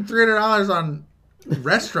 Who's putting $300 on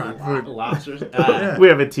restaurant food? lobsters. We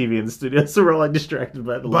have a TV in the studio, so we're like distracted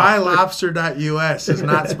by the BuyLobster.us is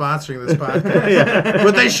not sponsoring this podcast.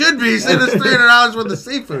 But they should be. Send us $300 worth of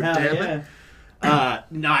seafood, Hell damn yeah. it.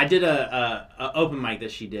 No, I did a open mic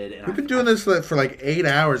that she did. And We've been doing this for like 8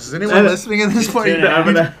 hours. Is anyone listening at this point?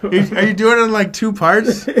 Yeah. Are you doing it in like 2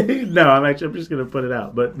 parts? No, I'm just gonna put it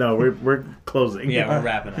out. But no, we're closing. Yeah, we're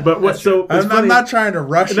wrapping up. But what? So it's I'm funny. not trying to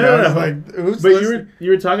rush you. No. I was like, who's But listening? you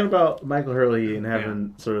were talking about Michael Hurley and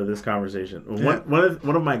having sort of this conversation.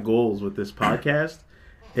 One of my goals with this podcast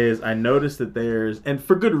is I noticed that there's, and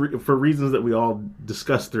for for reasons that we all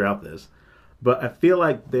discussed throughout this, but I feel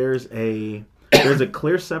like there's a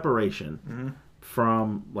clear separation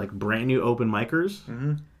from like brand new open micers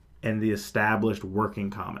and the established working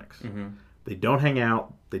comics. They don't hang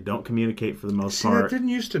out. They don't communicate for the most part. That didn't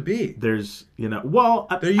used to be. There's, I used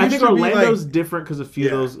think to be, Orlando's like- different because a few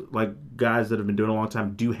of those like guys that have been doing it a long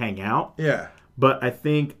time do hang out. Yeah. But I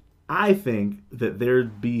think that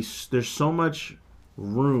there's so much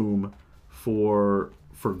room for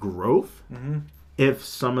growth if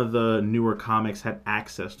some of the newer comics had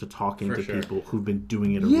access to talking For to sure. people who've been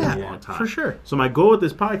doing it a really long time. For sure. So my goal with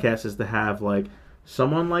this podcast is to have like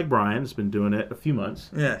someone like Brian that's been doing it a few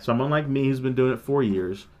months. Yeah. Someone like me who's been doing it 4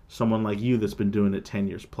 years. Someone like you that's been doing it 10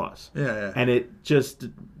 years plus. Yeah.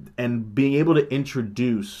 And being able to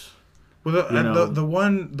introduce Well, the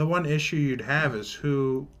one issue you'd have is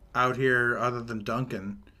who out here other than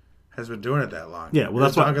Duncan has been doing it that long. Yeah, well,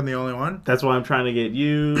 that's Duncan the only one. That's why I'm trying to get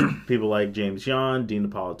you people like James Yon, Dean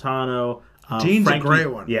Napolitano. Dean's a great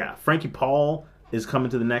one. Yeah, Frankie Paul is coming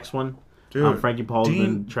to the next one. Dude, Frankie Paul's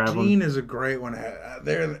been traveling. Dean is a great one.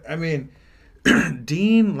 I mean,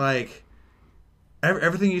 Dean, like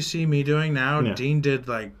everything you see me doing now, Dean did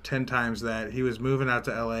like 10 times that. He was moving out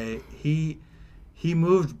to LA. He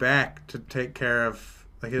moved back to take care of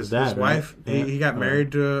like his wife. Right? Yeah. He got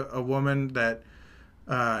married to a woman that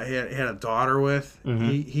he had a daughter with.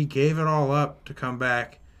 Mm-hmm. He gave it all up to come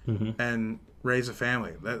back and raise a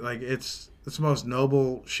family. That like it's the most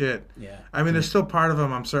noble shit. Yeah. I mean, there's still part of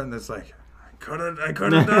him I'm certain that's like I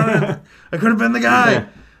could have done it. I could have been the guy. Yeah.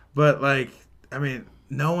 But like, I mean,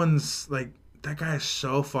 no one's like that guy is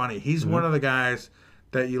so funny. He's one of the guys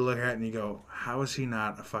that you look at and you go, how is he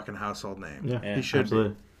not a fucking household name? Yeah, he should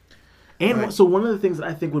be. And so one of the things that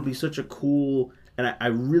I think would be such a cool, and I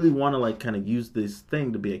really want to like kind of use this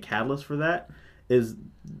thing to be a catalyst for that, is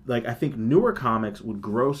like I think newer comics would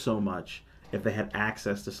grow so much if they had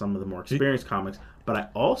access to some of the more experienced comics. But I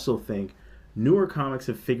also think newer comics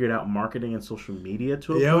have figured out marketing and social media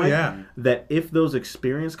to a point that if those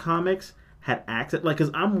experienced comics had access, like,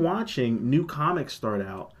 because I'm watching new comics start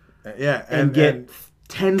out and get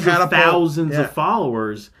tens of thousands of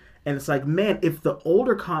followers, and it's like, man, if the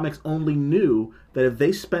older comics only knew that if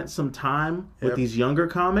they spent some time with these younger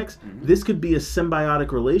comics, this could be a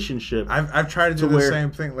symbiotic relationship. I've tried to do the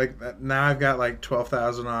same thing. Like now I've got like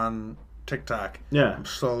 12,000 on TikTok. Yeah, I'm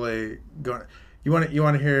slowly going. You want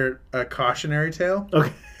to hear a cautionary tale?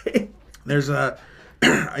 Okay. There's a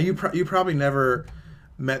you probably never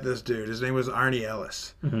met this dude. His name was Arnie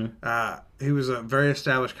Ellis. Mm-hmm. He was a very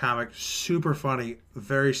established comic, super funny,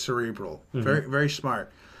 very cerebral, very very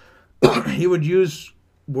smart. He would use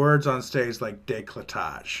words on stage like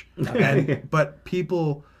décolletage, but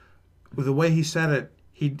people, with the way he said it,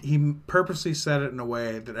 he purposely said it in a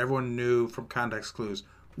way that everyone knew from context clues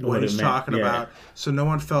what he's talking about, so no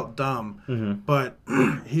one felt dumb. Mm-hmm. But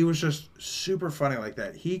he was just super funny like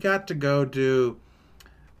that. He got to go do.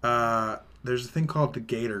 There's a thing called the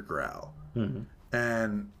Gator Growl,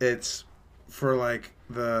 and it's for like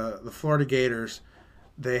the Florida Gators.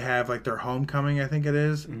 They have like their homecoming, I think it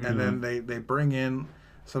is, and then they bring in,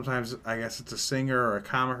 sometimes I guess it's a singer or a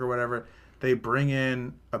comic or whatever. They bring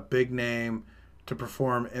in a big name to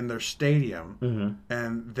perform in their stadium,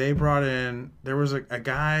 and they brought in. There was a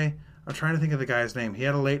guy. I'm trying to think of the guy's name. He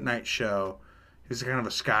had a late night show. He's kind of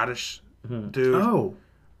a Scottish dude. Oh,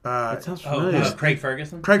 that sounds familiar. Craig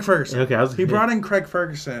Ferguson. Craig Ferguson. Okay, he brought in Craig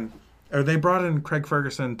Ferguson, or they brought in Craig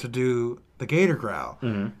Ferguson to do the Gator Growl,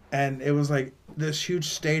 and it was like this huge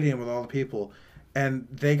stadium with all the people, and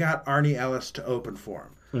they got Arnie Ellis to open for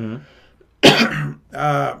him.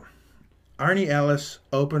 Arnie Ellis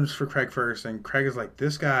opens for Craig Ferguson. Craig is like,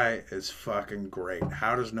 this guy is fucking great.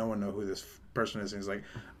 How does no one know who this person is? And he's like,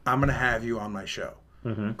 I'm going to have you on my show.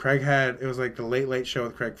 Craig it was like the Late Show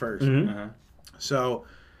with Craig Ferguson. So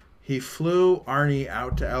he flew Arnie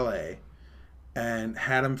out to LA and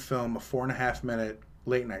had him film a 4.5 minute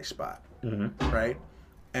late night spot. Right?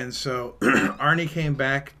 And so Arnie came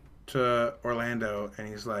back to Orlando, and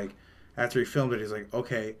he's like, after he filmed it, he's like,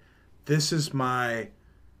 okay, this is my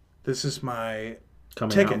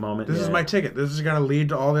coming ticket. Out moment. This is my ticket. This is going to lead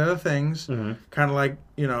to all the other things. Kind of like,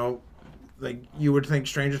 like you would think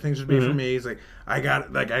Stranger Things would be for me. He's like, I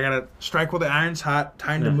got to strike while the iron's hot.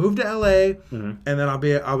 Time to move to LA, and then I'll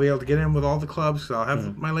be able to get in with all the clubs. So I'll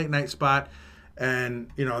have my late night spot, and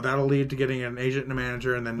that'll lead to getting an agent and a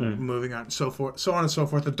manager, and then moving on, so on and so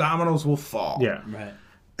forth. The dominoes will fall. Yeah, right.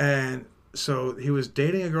 And so he was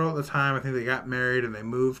dating a girl at the time. I think they got married, and they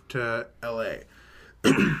moved to LA.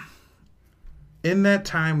 In that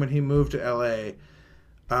time when he moved to LA,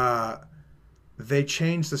 they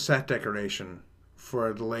changed the set decoration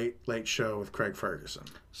for the late show with Craig Ferguson.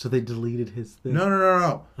 So they deleted his thing?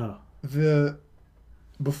 No. Oh.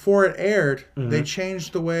 Before it aired, they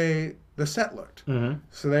changed the way the set looked.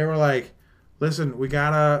 So they were like, listen, we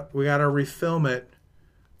gotta refilm it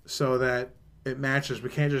so that it matches. We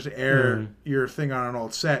can't just air your thing on an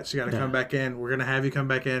old set. So you gotta come back in. We're gonna have you come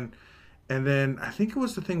back in. And then I think it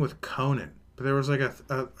was the thing with Conan. But there was like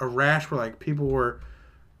a rash where like people were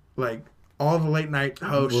like, all the late night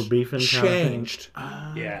hosts changed.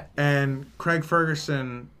 Yeah. And Craig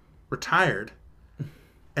Ferguson retired.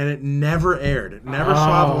 And it never aired. It never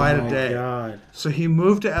saw the light of day. God. So he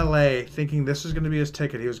moved to LA thinking this was going to be his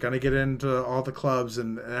ticket. He was going to get into all the clubs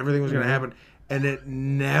and everything was going to happen. And it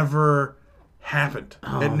never happened.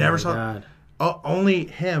 It never saw. God. only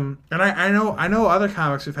him. And I know other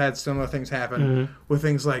comics have had similar things happen with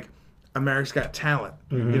things like America's Got Talent.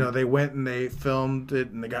 You know, they went and they filmed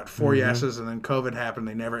it and they got 4 yeses, and then COVID happened.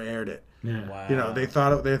 They never aired it. Yeah. Wow. You know, they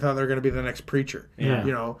thought they were going to be the next Preacher. Yeah.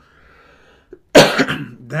 You know,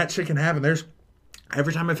 that shit can happen.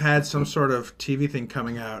 Every time I've had some sort of TV thing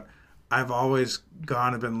coming out, I've always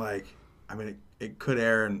gone and been like, I mean, it could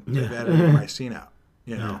air and they've edited my scene out.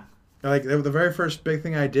 You know, like the very first big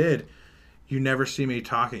thing I did, you never see me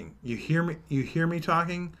talking. You hear me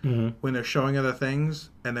talking when they're showing other things,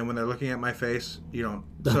 and then when they're looking at my face, you don't.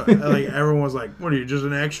 So like everyone was like, "What are you, just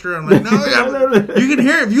an extra?" I'm like, "No, you can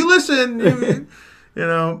hear it if you listen." You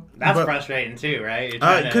know, that's frustrating too, right?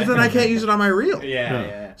 Because then I can't use it on my reel.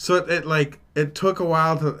 Yeah. So it took a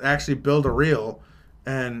while to actually build a reel,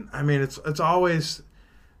 and I mean it's always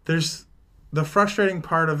there's the frustrating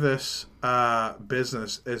part of this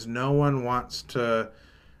business is no one wants to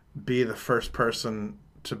be the first person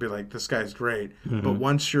to be like, this guy's great, but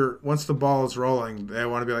once the ball is rolling, they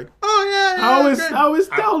want to be like, oh yeah, I always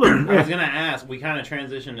tell them. I was gonna ask. We kind of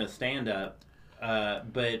transitioned to stand up,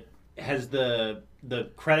 but has the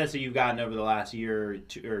credits that you've gotten over the last year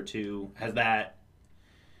or two, has that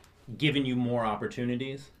given you more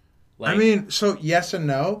opportunities? I mean, so yes and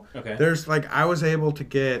no. Okay. There's I was able to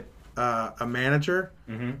get a manager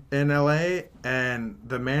in LA, and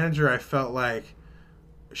the manager, I felt like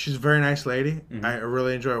she's a very nice lady. I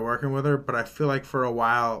really enjoy working with her, but I feel like for a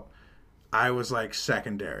while I was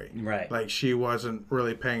secondary. Right. Like she wasn't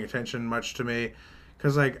really paying attention much to me,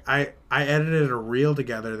 because I edited a reel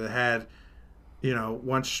together that had,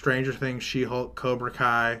 once Stranger Things, She-Hulk, Cobra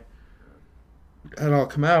Kai had all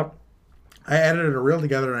come out. I edited a reel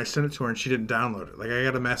together and I sent it to her, and she didn't download it. I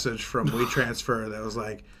got a message from WeTransfer that was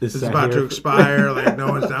like, "This is about to expire. No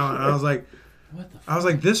one's downloading." I was like, "What the?" I was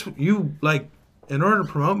like, "This in order to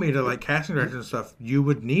promote me to casting directors and stuff, you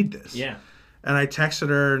would need this." Yeah. And I texted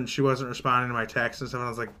her, and she wasn't responding to my texts and stuff. And I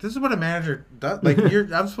was like, "This is what a manager does.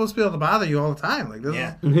 I'm supposed to be able to bother you all the time.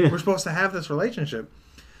 We're supposed to have this relationship."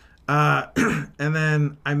 And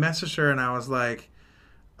then I messaged her, and I was like,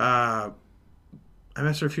 I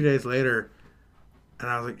messaged her a few days later, and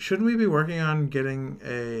I was like, "Shouldn't we be working on getting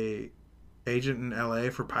a agent in LA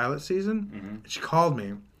for pilot season?" And she called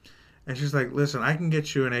me, and she's like, "Listen, I can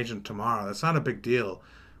get you an agent tomorrow. That's not a big deal,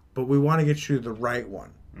 but we want to get you the right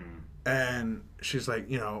one." And she's like,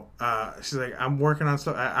 "I'm working on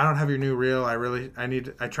stuff. I don't have your new reel. I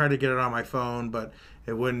tried to get it on my phone, but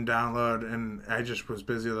it wouldn't download, and I just was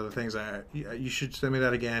busy with other things. You should send me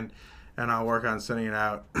that again, and I'll work on sending it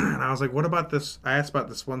out." And I was like, "What about this?" I asked about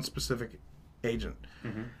this one specific agent,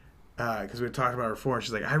 because we had talked about her before. And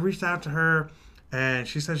she's like, "I reached out to her, and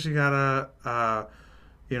she said she got to,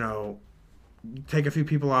 take a few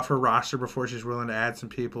people off her roster before she's willing to add some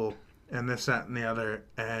people, and this, that, and the other."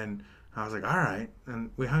 And I was like, "All right." And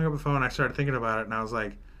we hung up the phone. I started thinking about it, and I was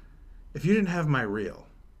like, if you didn't have my reel,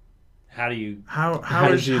 how did you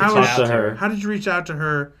reach out to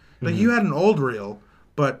her? You had an old reel,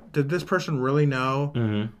 but did this person really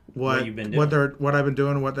know what you've been doing, what I've been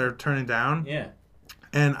doing, what they're turning down? Yeah.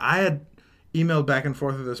 And I had emailed back and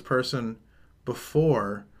forth with this person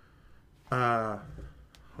before. Hold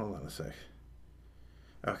on a sec.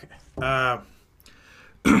 Okay.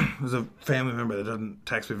 There's a family member that doesn't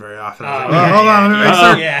text me very often. Hold on,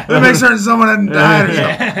 let me make certain someone hadn't died or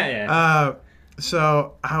something.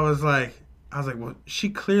 So I was like, well, she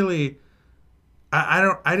clearly,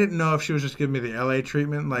 I didn't know if she was just giving me the LA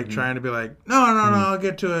treatment, trying to be like, no, I'll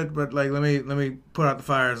get to it, but let me put out the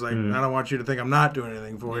fires. I don't want you to think I'm not doing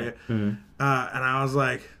anything for you. And I was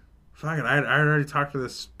like, fuck it, I already talked to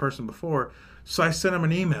this person before, so I sent him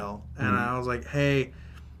an email, and I was like, hey,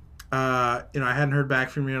 I hadn't heard back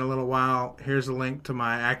from you in a little while. Here's a link to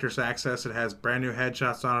my Actors Access. It has brand new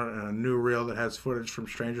headshots on it and a new reel that has footage from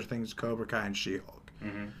Stranger Things, Cobra Kai, and She-Hulk.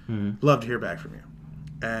 Love to hear back from you.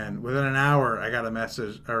 And within an hour, I got a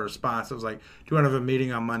response that was like, "Do you want to have a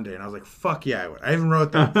meeting on Monday?" And I was like, "Fuck yeah, I would." I even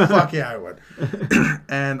wrote that, "Fuck yeah, I would."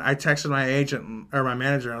 And I texted my agent or my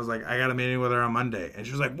manager, and I was like, "I got a meeting with her on Monday." And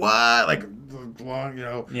she was like, "What?" Long,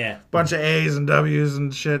 bunch of A's and W's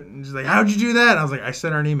and shit. And she's like, "How'd you do that?" And I was like, "I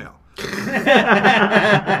sent her an email."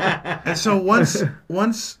 And so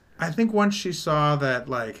once she saw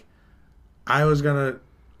that, I was gonna,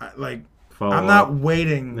 I'm not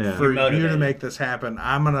waiting for you to make this happen.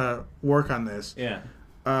 I'm going to work on this. Yeah.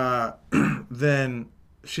 Then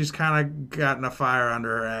she's kind of gotten a fire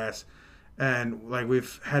under her ass. And,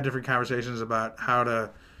 we've had different conversations about how to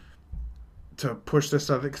push this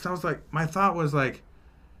stuff. Because I was my thought was, I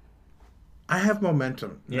have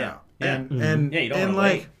momentum now. Yeah. And you don't want to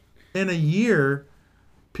wait. In a year,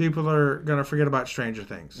 people are gonna forget about Stranger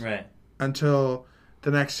Things Right. until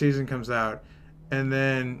the next season comes out, and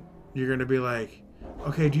then you're gonna be like,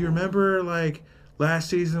 okay, do you remember like last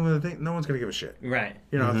season when the thing? No one's gonna give a shit. Right.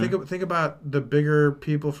 You know, think about the bigger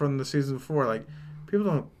people from the season before. Like, people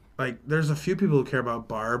don't like. There's a few people who care about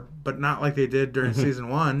Barb, but not like they did during season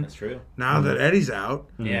 1. That's true. Now that Eddie's out,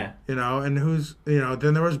 Yeah. you know, and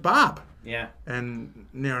then there was Bob, Yeah. and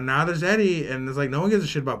now there's Eddie, and it's like no one gives a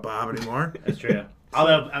shit about Bob anymore. That's true.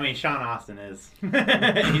 Although, I mean, Sean Austin is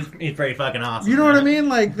he's pretty fucking awesome. You know what I mean?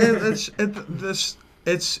 Like,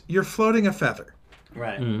 it's you're floating a feather,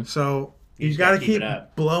 Right. so you just got to gotta keep keep it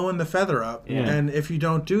up. blowing the feather up, Yeah. and if you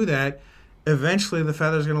don't do that, eventually the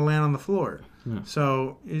feather's going to land on the floor.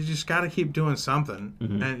 So you just got to keep doing something,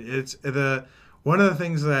 and it's one of the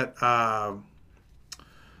things that I'm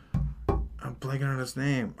blanking on his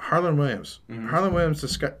name, Harlan Williams. Harlan Williams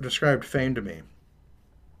described fame to me,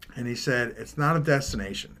 and he said it's not a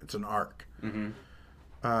destination; it's an arc.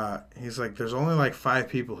 He's like, there's only like 5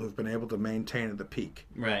 people who've been able to maintain at the peak.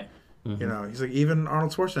 Right. You know, he's like, even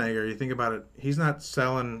Arnold Schwarzenegger, you think about it, he's not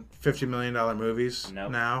selling $50 million movies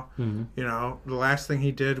now. You know, the last thing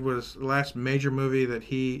he did was, the last major movie that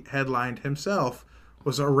he headlined himself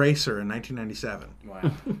was Eraser in 1997.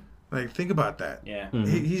 Wow. Like, think about that. Yeah.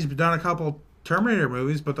 He's done a couple Terminator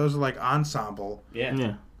movies, but those are like ensemble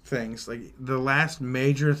Yeah. things. Like, the last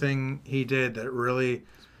major thing he did that really...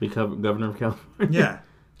 Become Governor of California. Yeah.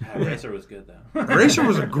 Eraser was good though. Eraser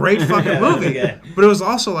was a great fucking movie, good. but it was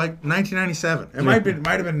also like 1997. It might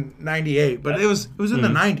have been 98, but it was in the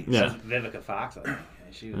 90s. Yeah. That was Vivica Fox, I think.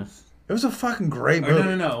 She was. It was a fucking great Or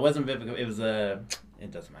movie. no, it wasn't Vivica. It was It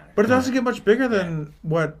doesn't matter. But it doesn't get much bigger than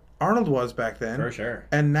what Arnold was back then. For sure.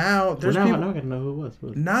 And now there's Now I people. gotta know who it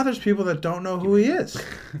was. Now there's people that don't know who he is.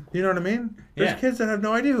 You know what I mean? There's Yeah. kids that have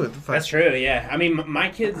no idea who the fuck. That's true. Yeah. I mean, my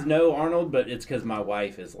kids know Arnold, but it's because my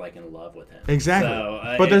wife is like in love with him. Exactly.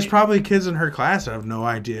 So, but there's probably kids in her class that have no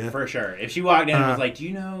idea. For sure. If she walked in and was like, "Do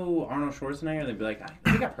you know Arnold Schwarzenegger?" They'd be like,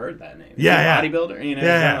 "I think I've heard that name." Yeah, Bodybuilder, you know,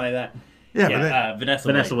 Yeah, something like that. Yeah, Yeah, but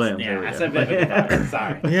Vanessa Williams. Yeah, There we I go. said Vivica Fox.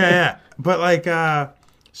 Sorry. yeah. But like,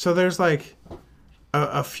 so there's like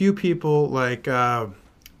a few people like, oh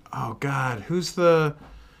God, who's the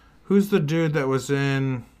dude that was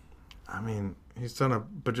in? I mean, he's done a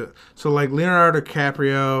bunch of, so like Leonardo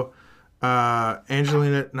DiCaprio, not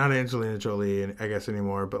Angelina Jolie, I guess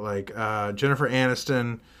anymore, but like Jennifer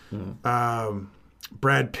Aniston,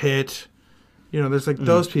 Brad Pitt. You know, there's like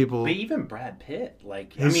those people. But even Brad Pitt,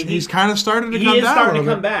 like, He's kind of started to he come is down starting a to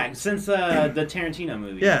little come bit. back since the Tarantino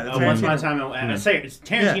movie. Yeah, the Once Upon a Tarantino. Time. I say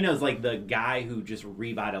Tarantino is like the guy who just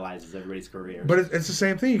revitalizes everybody's career. But it's the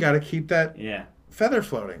same thing. You got to keep that yeah, feather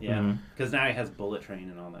floating. yeah, because now he has Bullet Train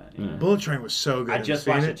and all that. You know? Bullet Train was so good. I Have you just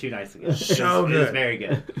seen watched it 2 nights ago. So It's good. very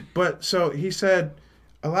good. But so he said,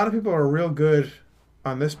 a lot of people are real good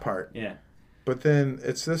on this part, Yeah. but then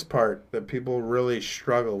it's this part that people really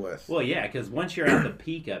struggle with. Well, yeah, because once you're at the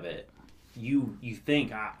peak of it, you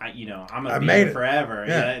think I'm I gonna be made here it. forever.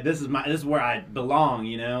 Yeah. Yeah, this is where I belong.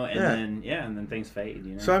 You know, and Yeah. then things fade.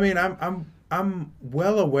 You know. So I mean, I'm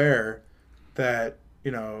well aware that,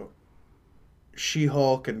 you know,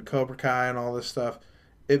 She-Hulk and Cobra Kai and all this stuff,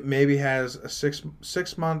 it maybe has a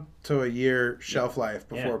 6 month to a year shelf life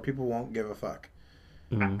before people won't give a fuck.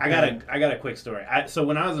 I got a quick story. So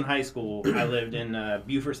when I was in high school, I lived in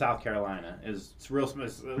Beaufort, South Carolina. It's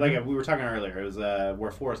like we were talking earlier. It was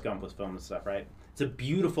where Forrest Gump was filmed and stuff, right? It's a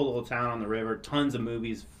beautiful little town on the river. Tons of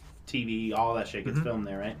movies, TV, all that shit gets filmed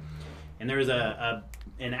there, right? And there was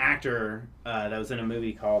an actor that was in a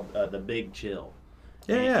movie called The Big Chill.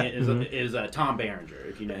 Yeah. It was Tom Berenger,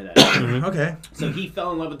 if you know who that is. Okay. So he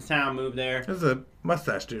fell in love with the town, moved there. This is a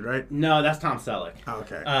mustache dude, right? No, that's Tom Selleck. Oh,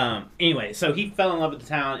 okay. Anyway, so he fell in love with the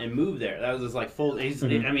town and moved there. That was his like full.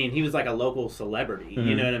 I mean, he was like a local celebrity.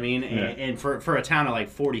 You know what I mean? And for a town of like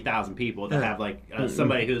 40,000 people to have like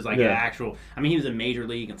somebody who's like an actual. I mean, he was in Major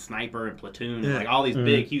League and Sniper and Platoon and like all these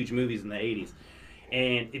big huge movies in the 80s.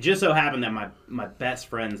 And it just so happened that my best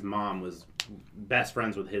friend's mom was best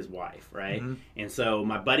friends with his wife, right? And so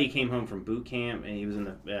my buddy came home from boot camp, and he was in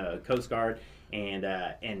the Coast Guard, and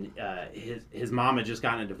his mom had just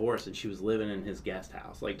gotten a divorce, and she was living in his guest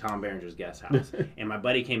house, like Tom Berenger's guest house. And my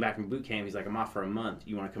buddy came back from boot camp. He's like, "I'm off for a month.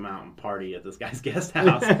 You want to come out and party at this guy's guest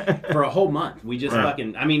house for a whole month?" We just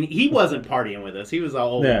fucking. I mean, he wasn't partying with us. He was an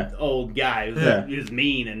old guy. He was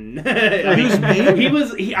mean, and I mean, he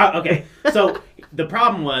was mean. Okay, so the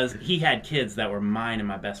problem was he had kids that were mine and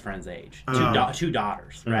my best friend's age. Two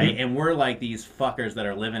daughters, right? And we're like these fuckers that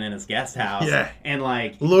are living in his guest house. Yeah. And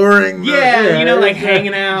like... luring. Like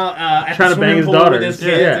hanging out at trying the to bang his pool daughters. with his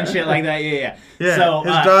kids and shit like that. Yeah. So,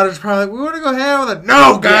 his daughter's probably like, we want to go hang out with it.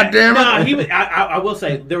 No, goddamn it. No, he was, I will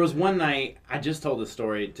say, there was one night, I just told this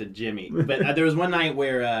story to Jimmy, but there was one night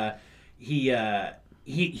where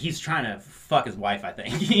he's trying to fuck his wife, I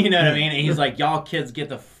think. You know what I mean? And he's like, y'all kids get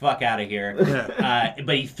the fuck out of here.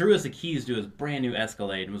 But he threw us the keys to his brand new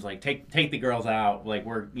Escalade and was like, take the girls out. Like,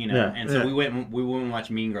 we're, and so we went and watched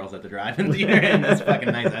Mean Girls at the drive-in theater in this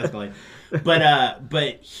fucking nice Escalade.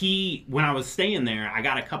 But he, when I was staying there, I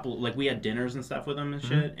got a couple, like, we had dinners and stuff with him and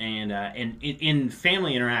shit. And in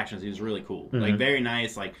family interactions, he was really cool. Like, very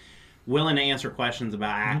nice, like, willing to answer questions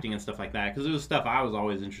about acting and stuff like that, because it was stuff I was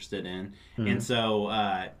always interested in. And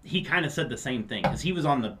so he kind of said the same thing, because he was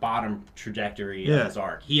on the bottom trajectory of his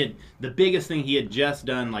arc. He had the biggest thing he had just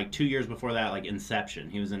done like 2 years before that, like Inception.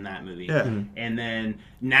 He was in that movie. And then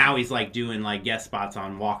now he's like doing like guest spots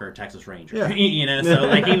on Walker, Texas Ranger. So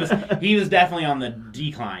like he was definitely on the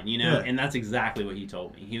decline, and that's exactly what he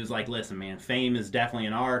told me. He was like, listen, man, fame is definitely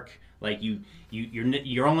an arc. Like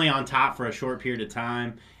you're only on top for a short period of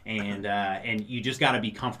time, and you just got to be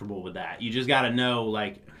comfortable with that. You just got to know,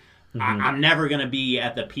 like, I'm never gonna be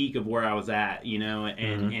at the peak of where I was at,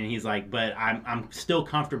 And he's like, but I'm still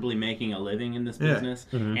comfortably making a living in this business,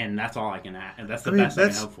 and that's all I can. And that's the best I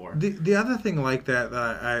can hope for. The other thing like that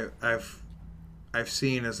I've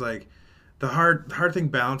seen is like the hard thing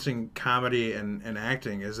balancing comedy and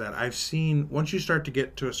acting is that I've seen once you start to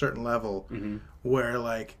get to a certain level where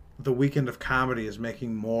like the weekend of comedy is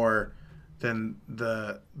making more than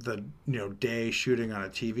the day shooting on a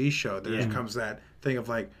TV show. There comes that thing of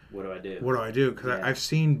like, what do I do? Because I've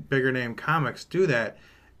seen bigger name comics do that,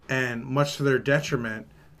 and much to their detriment,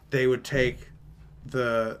 they would take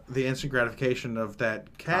the instant gratification of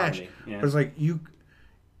that cash. But it's like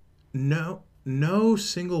no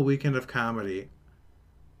single weekend of comedy,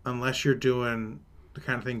 unless you're doing the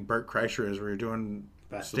kind of thing Bert Kreischer is, where you're doing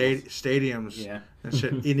stadiums and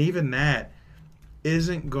shit, and even that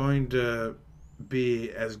isn't going to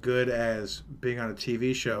be as good as being on a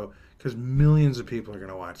TV show, because millions of people are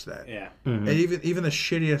going to watch that. And even the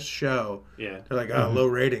shittiest show, they're like, low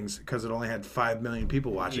ratings because it only had 5 million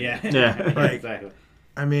people watching it. Like, exactly.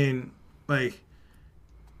 I mean, like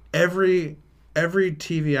every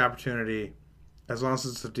TV opportunity, as long as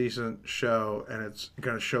it's a decent show and it's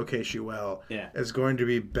going to showcase you well, is going to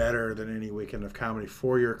be better than any weekend of comedy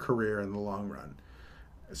for your career in the long run.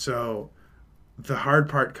 So the hard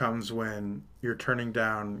part comes when you're turning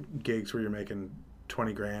down gigs where you're making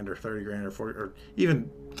 20 grand or 30 grand or 40 or even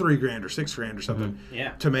 3 grand or 6 grand or something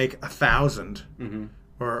to make 1,000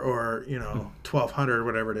 or 1,200 or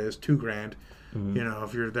whatever it is, 2 grand,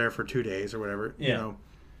 if you're there for 2 days or whatever,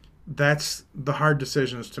 that's the hard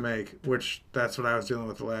decisions to make, which that's what I was dealing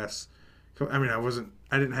with the last. I mean,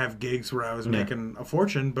 I didn't have gigs where I was making a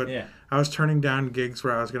fortune, but I was turning down gigs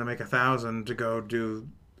where I was going to make 1,000 to go do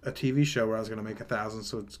a TV show where I was going to make 1,000,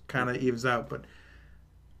 so it's kind of evens out. But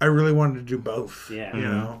I really wanted to do both.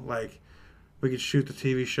 Like we could shoot the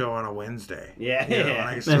TV show on a Wednesday. And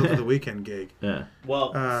I could still do the weekend gig.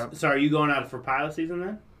 Well, so are you going out for pilot season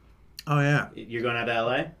then? Oh yeah. You're going out to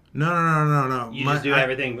LA? No. You just do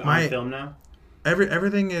everything on film now?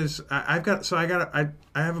 Everything is. I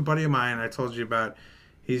have a buddy of mine I told you about.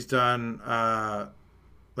 He's done.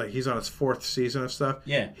 He's on his 4th season of stuff.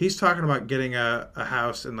 He's talking about getting a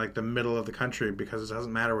house in like the middle of the country because it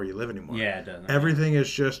doesn't matter where you live anymore. It doesn't. Everything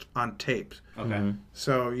is just on tape. Okay.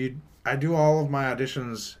 So I do all of my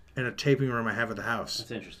auditions in a taping room I have at the house.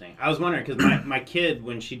 That's interesting. I was wondering because my kid,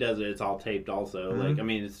 when she does it, it's all taped also. Like, I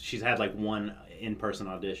mean, she's had like one in-person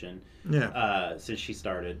audition since she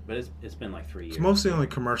started, but it's been like 3 years. It's mostly only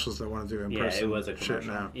commercials that want to do in-person. Yeah, it was a commercial. Shit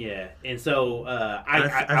now. Yeah, and so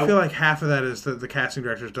I feel like half of that is that the casting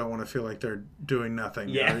directors don't want to feel like they're doing nothing.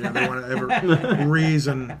 Yeah. They want to ever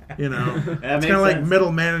reason, It's kind of like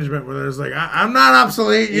middle management where there's like, I'm not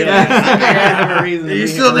obsolete. You have a reason. You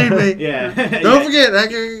still need me. Don't forget,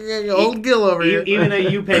 old Gil over here. Even though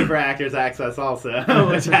you pay for Actors Access also,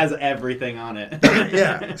 which has everything on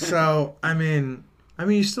it. So, I mean,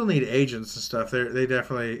 you still need agents and stuff. They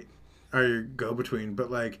definitely are your go-between. But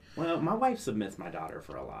well, my wife submits my daughter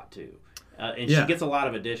for a lot too, and she gets a lot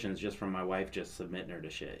of auditions just from my wife just submitting her to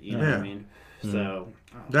shit. You know what I mean? So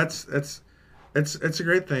it's a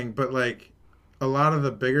great thing. But a lot of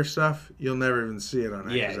the bigger stuff, you'll never even see it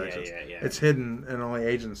on Actors Access. It's hidden, and only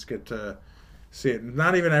agents get to see it.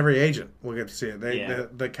 Not even every agent will get to see it. Yeah.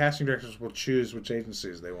 The casting directors will choose which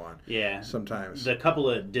agencies they want. Yeah. Sometimes. The couple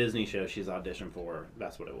of Disney shows she's auditioned for,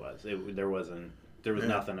 that's what it was. There was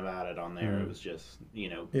nothing about it on there. It was just,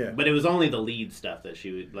 Yeah. But it was only the lead stuff that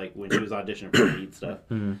she would, like, when she was auditioning for the lead stuff.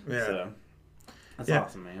 Yeah. So, that's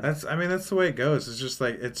awesome, man. That's the way it goes. It's just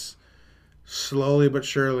like, it's slowly but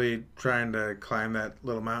surely trying to climb that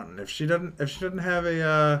little mountain. If she doesn't have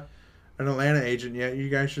an Atlanta agent yet, you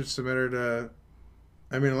guys should submit her to,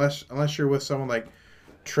 I mean, unless you're with someone like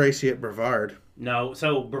Tracy at Brevard. No,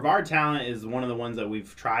 so Brevard Talent is one of the ones that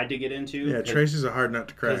we've tried to get into. Yeah, Tracy's a hard nut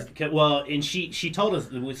to crack. Well, and she told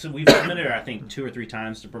us, we've submitted her, I think, 2 or 3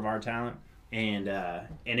 times to Brevard Talent, and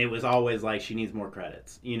it was always like she needs more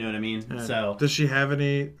credits. You know what I mean? Yeah. So does she have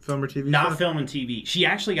any film or TV? Not stuff? film and TV. She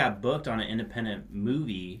actually got booked on an independent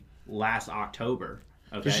movie last October.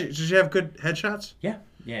 Okay. Does she have good headshots? Yeah.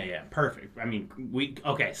 Perfect. I mean,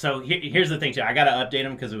 so here's the thing too. I got to update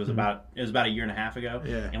them because it was about a year and a half ago.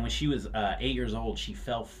 Yeah. And when she was 8 years old, she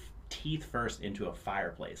fell teeth first into a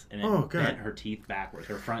fireplace and it bent her teeth backwards,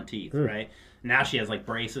 her front teeth. Right. Now she has like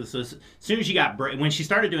braces. So as soon as she got when she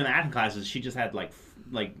started doing the acting classes, she just had like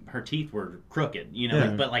her teeth were crooked,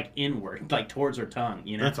 but like inward, like towards her tongue.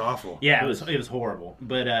 That's awful. Yeah, it was horrible.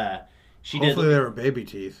 But hopefully they were baby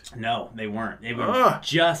teeth. No, they weren't. They were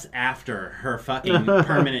just after her fucking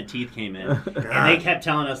permanent teeth came in. And they kept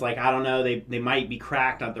telling us, like, I don't know, they might be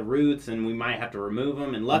cracked at the roots and we might have to remove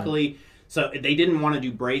them. And luckily, so they didn't want to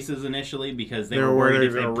do braces initially because they were worried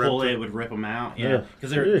if they pull it would rip them out. Yeah,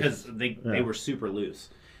 because they were super loose.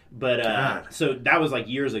 But so that was like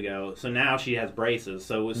years ago. So now she has braces.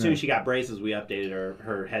 So as soon as she got braces, we updated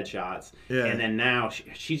her headshots. Yeah. And then now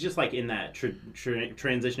she's just like in that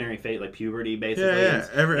transitionary phase, like puberty, basically.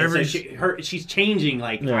 Yeah. She's changing.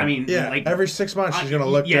 Like I mean, like every 6 months she's gonna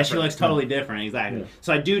look. Yeah, she looks totally different. Exactly. Yeah.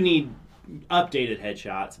 So I do need updated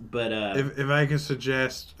headshots. But if I could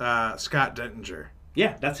suggest Scott Dettinger.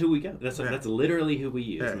 Yeah, that's who we go. That's literally who we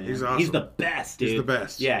use. Yeah, man. He's awesome. He's the best, dude. He's the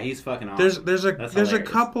best. Yeah, he's fucking awesome. There's a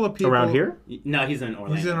couple of people around here. No, he's in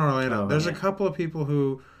Orlando. He's in Orlando. There's a couple of people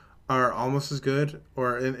who are almost as good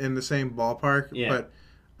or in the same ballpark. Yeah. But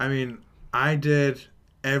I mean, I did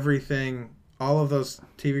everything. All of those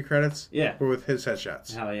TV credits. Were with his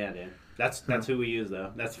headshots. Hell yeah, dude. That's who we use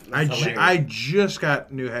though. That's I just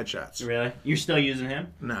got new headshots. Really? You're still using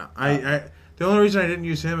him? No, the only reason I didn't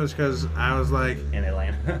use him is because I was like... In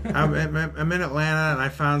Atlanta. I'm in Atlanta, and I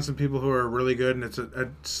found some people who are really good, and it's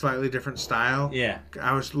a slightly different style. Yeah.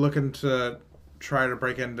 I was looking to try to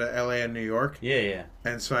break into L.A. and New York. Yeah.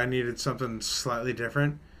 And so I needed something slightly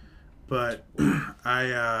different. But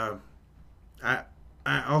I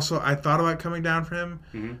thought about coming down for him.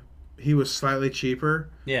 Mm-hmm. He was slightly cheaper.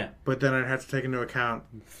 Yeah. But then I'd have to take into account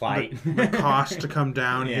flight, the cost to come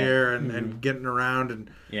down here and getting around and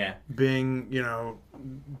being,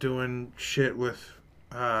 doing shit with,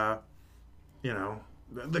 the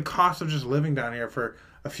cost of just living down here for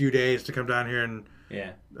a few days to come down here and,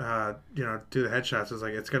 do the headshots is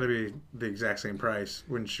like, it's going to be the exact same price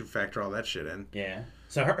when you factor all that shit in. Yeah.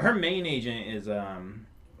 So her main agent is,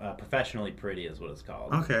 Professionally Pretty is what it's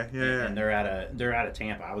called. Okay, yeah. And they're out of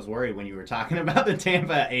Tampa. I was worried when you were talking about the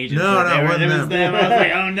Tampa agents. No, it was them. I was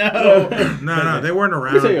like, oh no. No, they weren't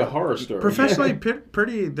around. Let me tell you a horror story. Professionally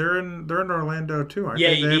Pretty, they're in Orlando too, aren't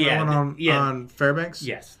they? They have one on Fairbanks.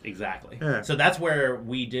 Yes, exactly. Yeah. So that's where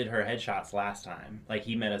we did her headshots last time. Like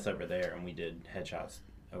he met us over there, and we did headshots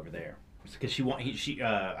over there. Because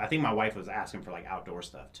I think my wife was asking for like outdoor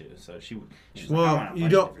stuff too. So she was like, you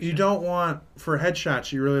don't want for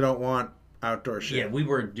headshots. You really don't want outdoor shit. Yeah, we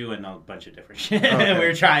were doing a bunch of different shit. Okay. We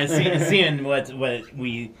were trying seeing what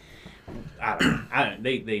we. I don't know.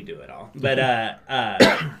 They do it all, but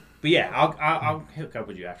yeah, I'll hook up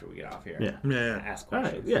with you after we get off here. Yeah. Ask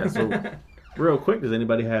questions. Right, yeah. So real quick, does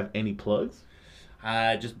anybody have any plugs?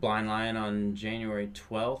 Just Blind Lion on January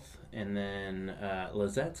 12th. And then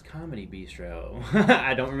Lizette's Comedy Bistro.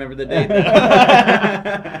 I don't remember the date,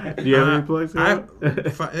 though. Do you have any plugs?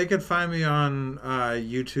 They could find me on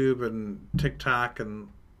YouTube and TikTok and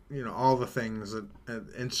all the things at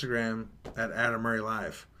Instagram at Adam Murray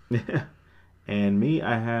Live. Yeah. And me,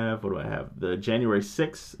 I have, what do I have? The January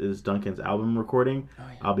 6th is Duncan's album recording. Oh,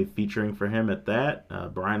 yeah. I'll be featuring for him at that.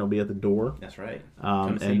 Brian will be at the door. That's right.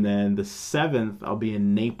 And then the 7th, I'll be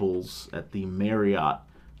in Naples at the Marriott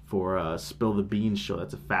for Spill the Beans show.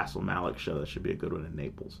 That's a Fassel Malik show. That should be a good one in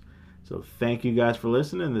Naples. So thank you guys for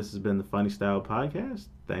listening. This has been the Funny Style Podcast.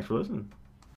 Thanks for listening.